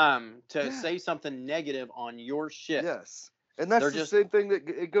time to say something negative on your shit. Yes. And that's the same thing that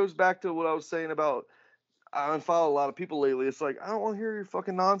it goes back to what I was saying about I unfollow a lot of people lately. It's like, I don't want to hear your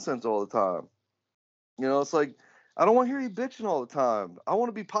fucking nonsense all the time. You know, it's like, I don't want to hear you bitching all the time. I want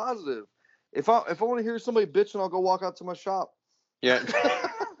to be positive. If I want to hear somebody bitching, I'll go walk out to my shop. Yeah.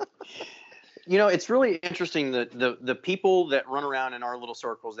 You know, it's really interesting that the people that run around in our little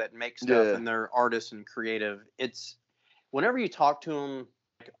circles that make stuff and they're artists and creative, it's whenever you talk to them,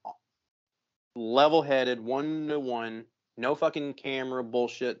 like, level-headed, one-to-one, no fucking camera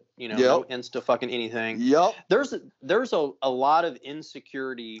bullshit, you know, no Insta fucking anything. Yep. There's a lot of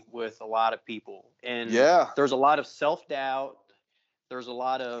insecurity with a lot of people. And there's a lot of self-doubt. There's a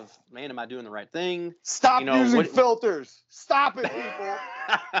lot of, man, am I doing the right thing? Stop using filters. Stop it, people.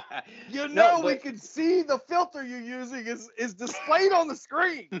 We can see the filter you're using is displayed on the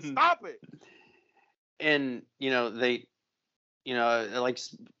screen. Stop it. And, you know, they, you know, like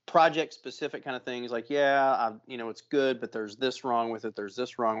project specific kind of things like, you know, it's good, but there's this wrong with it. There's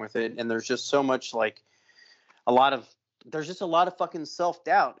this wrong with it. And there's just so much, like, there's just a lot of fucking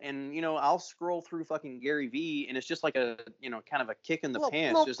self-doubt. And, you know, I'll scroll through fucking Gary V and it's just like a, you know, kind of a kick in the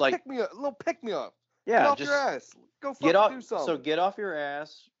pants. Just like, little pick me up. Yeah. Get off your ass. Go fucking do something. So get off your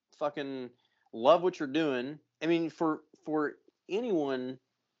ass. Fucking love what you're doing. I mean, for anyone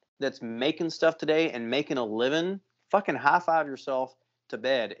that's making stuff today and making a living, fucking high five yourself to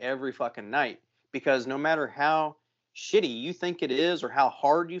bed every fucking night. Because no matter how shitty you think it is or how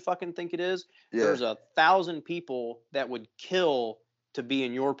hard you fucking think it is, there's 1,000 people that would kill to be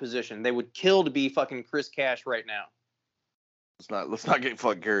in your position. They would kill to be fucking Chris Cash right now. Let's not get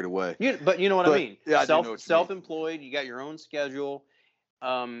fucking carried away. But you know what I mean. Yeah, self-employed, you got your own schedule.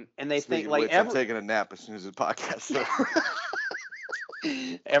 And they think like I'm taking a nap as soon as the podcast starts.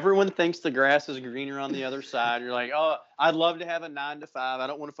 Everyone thinks the grass is greener on the other side. You're like, oh, I'd love to have a 9 to 5. I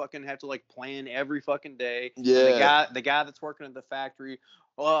don't want to fucking have to like plan every fucking day. Yeah. And the guy that's working at the factory,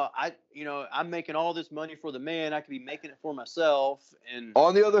 I'm making all this money for the man. I could be making it for myself. And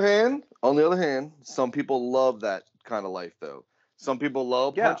on the other hand, some people love that kind of life though. Some people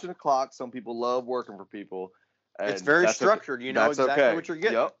love punching a clock. Some people love working for people. It's very structured. Okay. You know exactly what you're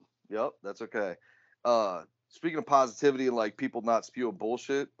getting. Yep. That's okay. Speaking of positivity and like people not spewing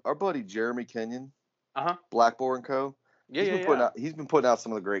bullshit, our buddy Jeremy Kenyon, Blackboard & Co. He's been putting out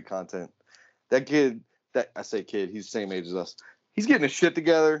some of the great content. That kid, I say kid, he's the same age as us. He's getting his shit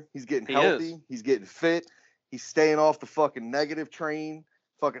together. He's getting healthy. He's getting fit. He's staying off the fucking negative train.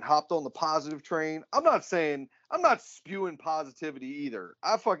 Fucking hopped on the positive train. I'm not saying I'm not spewing positivity either.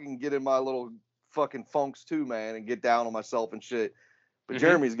 I fucking get in my little fucking funks too, man, and get down on myself and shit. But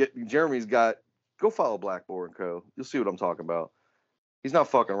Jeremy's got go follow Blackboard and Co. You'll see what I'm talking about. He's not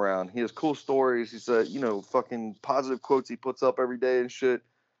fucking around. He has cool stories. He's fucking positive quotes he puts up every day and shit.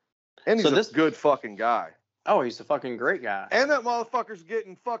 And he's a good fucking guy. Oh, he's a fucking great guy. And that motherfucker's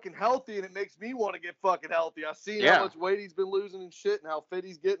getting fucking healthy, and it makes me want to get fucking healthy. I see how much weight he's been losing and shit, and how fit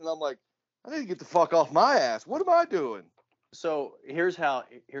he's getting. And I'm like, I need to get the fuck off my ass. What am I doing? So here's how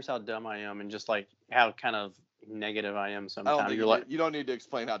dumb I am, and just like how kind of negative I am sometimes. You don't need to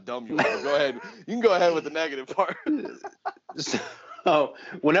explain how dumb you are. Go ahead. You can go ahead with the negative part. So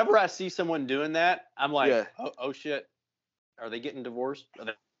whenever I see someone doing that, I'm like, oh shit, are they getting divorced? Are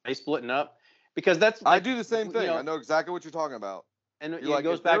they splitting up? Because that's I do the same thing. I know exactly what you're talking about. And it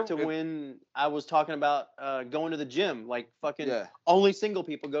goes back to when I was talking about going to the gym, like fucking only single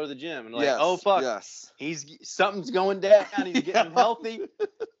people go to the gym, and like, oh fuck, something's going down. He's getting healthy.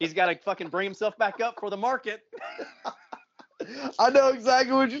 He's got to fucking bring himself back up for the market. I know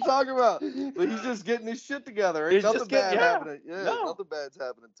exactly what you're talking about, but he's just getting his shit together. Ain't nothing bad happening. Yeah, nothing bad's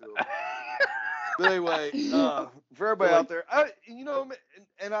happening to him. But anyway, for everybody out there,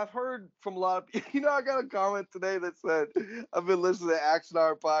 and I've heard from a lot of people, I got a comment today that said, I've been listening to Action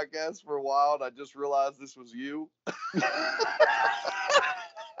Hour podcast for a while, and I just realized this was you.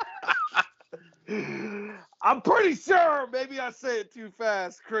 I'm pretty sure, maybe I say it too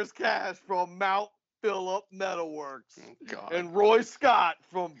fast, Chris Cash from Mount Phillip Metalworks and Roy Scott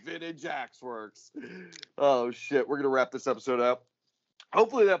from Vintage Axeworks. Oh, shit. We're going to wrap this episode up.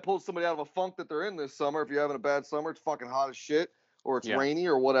 Hopefully that pulls somebody out of a funk that they're in this summer. If you're having a bad summer, it's fucking hot as shit, or it's rainy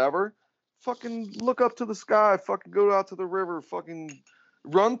or whatever. Fucking look up to the sky. Fucking go out to the river. Fucking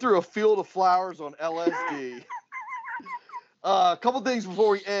run through a field of flowers on LSD. A couple things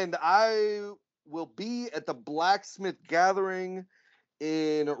before we end. I will be at the Blacksmith Gathering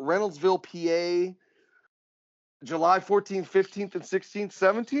in Reynoldsville, PA, July 14th, 15th, and 16th,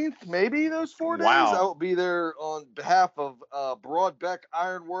 17th, maybe those 4 days. I will be there on behalf of Broadbeck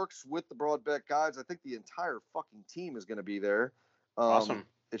Ironworks with the Broadbeck guys. I think the entire fucking team is going to be there. Awesome.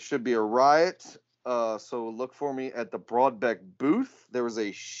 It should be a riot. So look for me at the Broadbeck booth. There was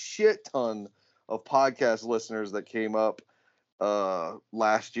a shit ton of podcast listeners that came up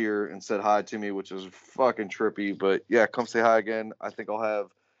last year and said hi to me, which was fucking trippy. But yeah, come say hi again. I think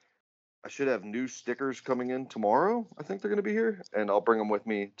I should have new stickers coming in tomorrow. I think they're going to be here, and I'll bring them with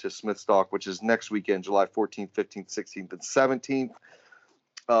me to Smithstock, which is next weekend, July 14th, 15th, 16th, and 17th.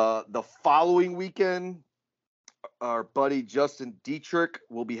 The following weekend, our buddy Justin Dietrich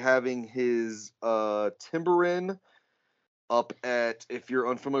will be having his timber in up at, if you're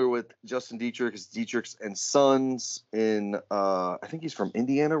unfamiliar with Justin Dietrich, it's Dietrich's and Sons in, I think he's from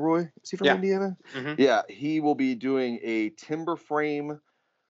Indiana, Roy? Is he from Indiana? Mm-hmm. Yeah, he will be doing a timber frame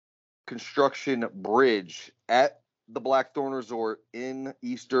construction bridge at the Blackthorn Resort in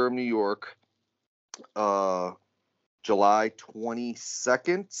East Durham, New York, July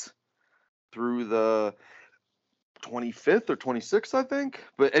 22nd through the 25th or 26th, I think.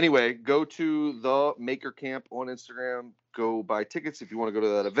 But anyway, go to the Maker Camp on Instagram. Go buy tickets if you want to go to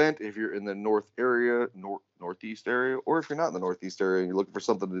that event. If you're in the northeast area, or if you're not in the northeast area and you're looking for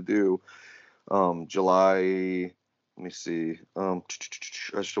something to do, July. Let me see. I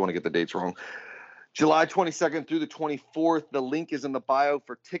just don't want to get the dates wrong. July 22nd through the 24th. The link is in the bio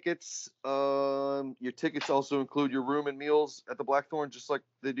for tickets. Your tickets also include your room and meals at the Blackthorn, just like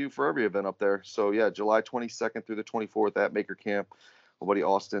they do for every event up there. So, yeah, July 22nd through the 24th at Maker Camp. My buddy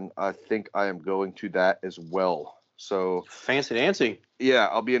Austin, I think I am going to that as well. So fancy dancy. Yeah,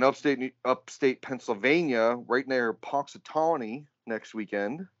 I'll be in upstate Pennsylvania, right near Punxsutawney next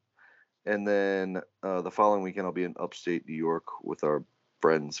weekend. And then the following weekend, I'll be in upstate New York with our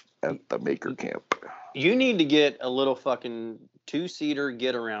friends at the Maker Camp. You need to get a little fucking 2-seater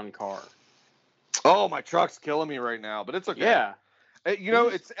get-around car. Oh, my truck's killing me right now, but it's okay. Yeah.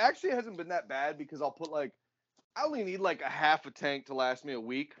 It's actually hasn't been that bad because I'll put I only need a half a tank to last me a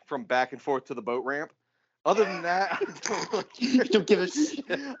week from back and forth to the boat ramp. Other than that, I don't give a shit.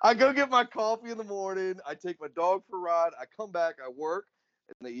 I go get my coffee in the morning. I take my dog for a ride. I come back. I work.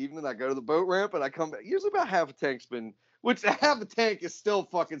 In the evening, I go to the boat ramp and I come back. Usually about half a tank's been, which half a tank is still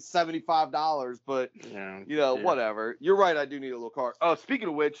fucking $75, but whatever. You're right. I do need a little car. Oh, speaking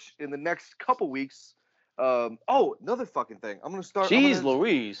of which, in the next couple weeks, another fucking thing. I'm going to start. Jeez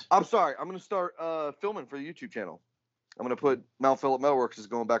Louise. I'm sorry. I'm going to start filming for the YouTube channel. I'm going to put Mount Phillip Metalworks is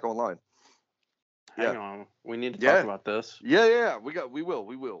going back online. Hang on. We need to talk about this. Yeah. We will.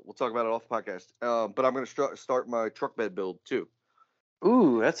 We'll talk about it off the podcast. But I'm going to start my truck bed build too.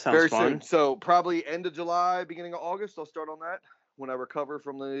 Ooh, that sounds Very fun. soon. So probably end of July, beginning of August, I'll start on that when I recover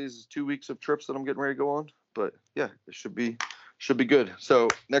from these 2 weeks of trips that I'm getting ready to go on. But yeah, it should be good. So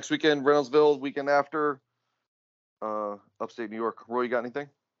next weekend, Reynoldsville. Weekend after, upstate New York. Roy, you got anything?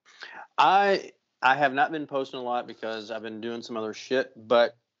 I have not been posting a lot because I've been doing some other shit,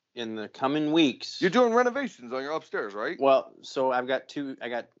 but in the coming weeks, You're doing renovations on your upstairs, right? well, so I got two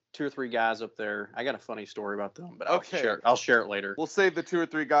or three guys up there. I got a funny story about them, but Okay. I'll share it later. We'll save the 2 or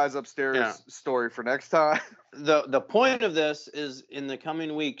 3 guys upstairs story for next time. The point of this is in the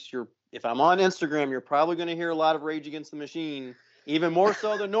coming weeks, if I'm on Instagram, you're probably going to hear a lot of Rage Against the Machine, even more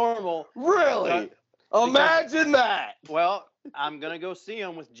so than normal. Really? Imagine that. Well, I'm going to go see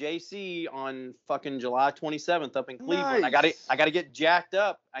him with JC on fucking July 27th up in Cleveland. Nice. I got to get jacked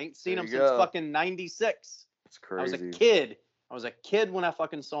up. I ain't seen There him you since go. fucking 96. It's crazy. I was a kid when I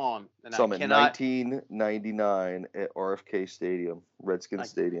fucking saw him. And Saw him in 1999 at RFK Stadium, Redskins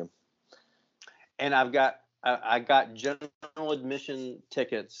Stadium. And I got general admission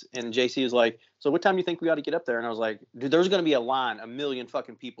tickets, and JC was like, "So what time do you think we ought to get up there?" And I was like, "Dude, there's going to be a line, 1 million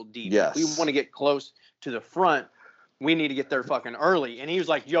fucking people deep. Yes. If we want to get close to the front, we need to get there fucking early." And he was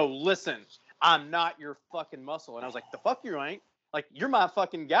like, "Yo, listen, I'm not your fucking muscle." And I was like, "The fuck you ain't? Like, you're my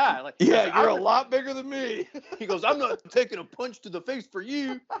fucking guy." Like, yeah, you're a lot bigger than me. He goes, "I'm not taking a punch to the face for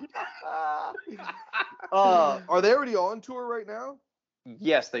you." Are they already on tour right now?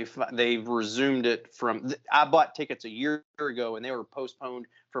 Yes, they've resumed it from. I bought tickets a year ago, and they were postponed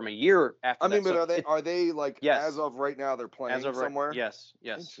from a year after. I mean, that. but are they like yes. As of right now they're playing somewhere? Yes.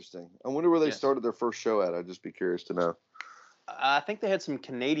 Interesting. I wonder where they started their first show at. I'd just be curious to know. I think they had some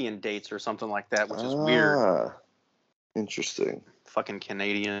Canadian dates or something like that, which is weird. Interesting. Fucking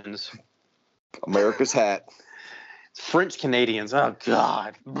Canadians. America's hat. French Canadians. Oh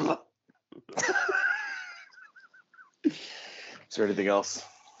God. Is there anything else?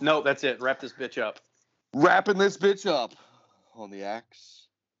 No, that's it. Wrap this bitch up. Wrapping this bitch up on the axe.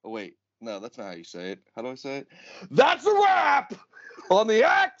 Oh, wait. No, that's not how you say it. How do I say it? That's a wrap on the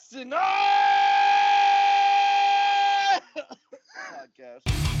axe and podcast.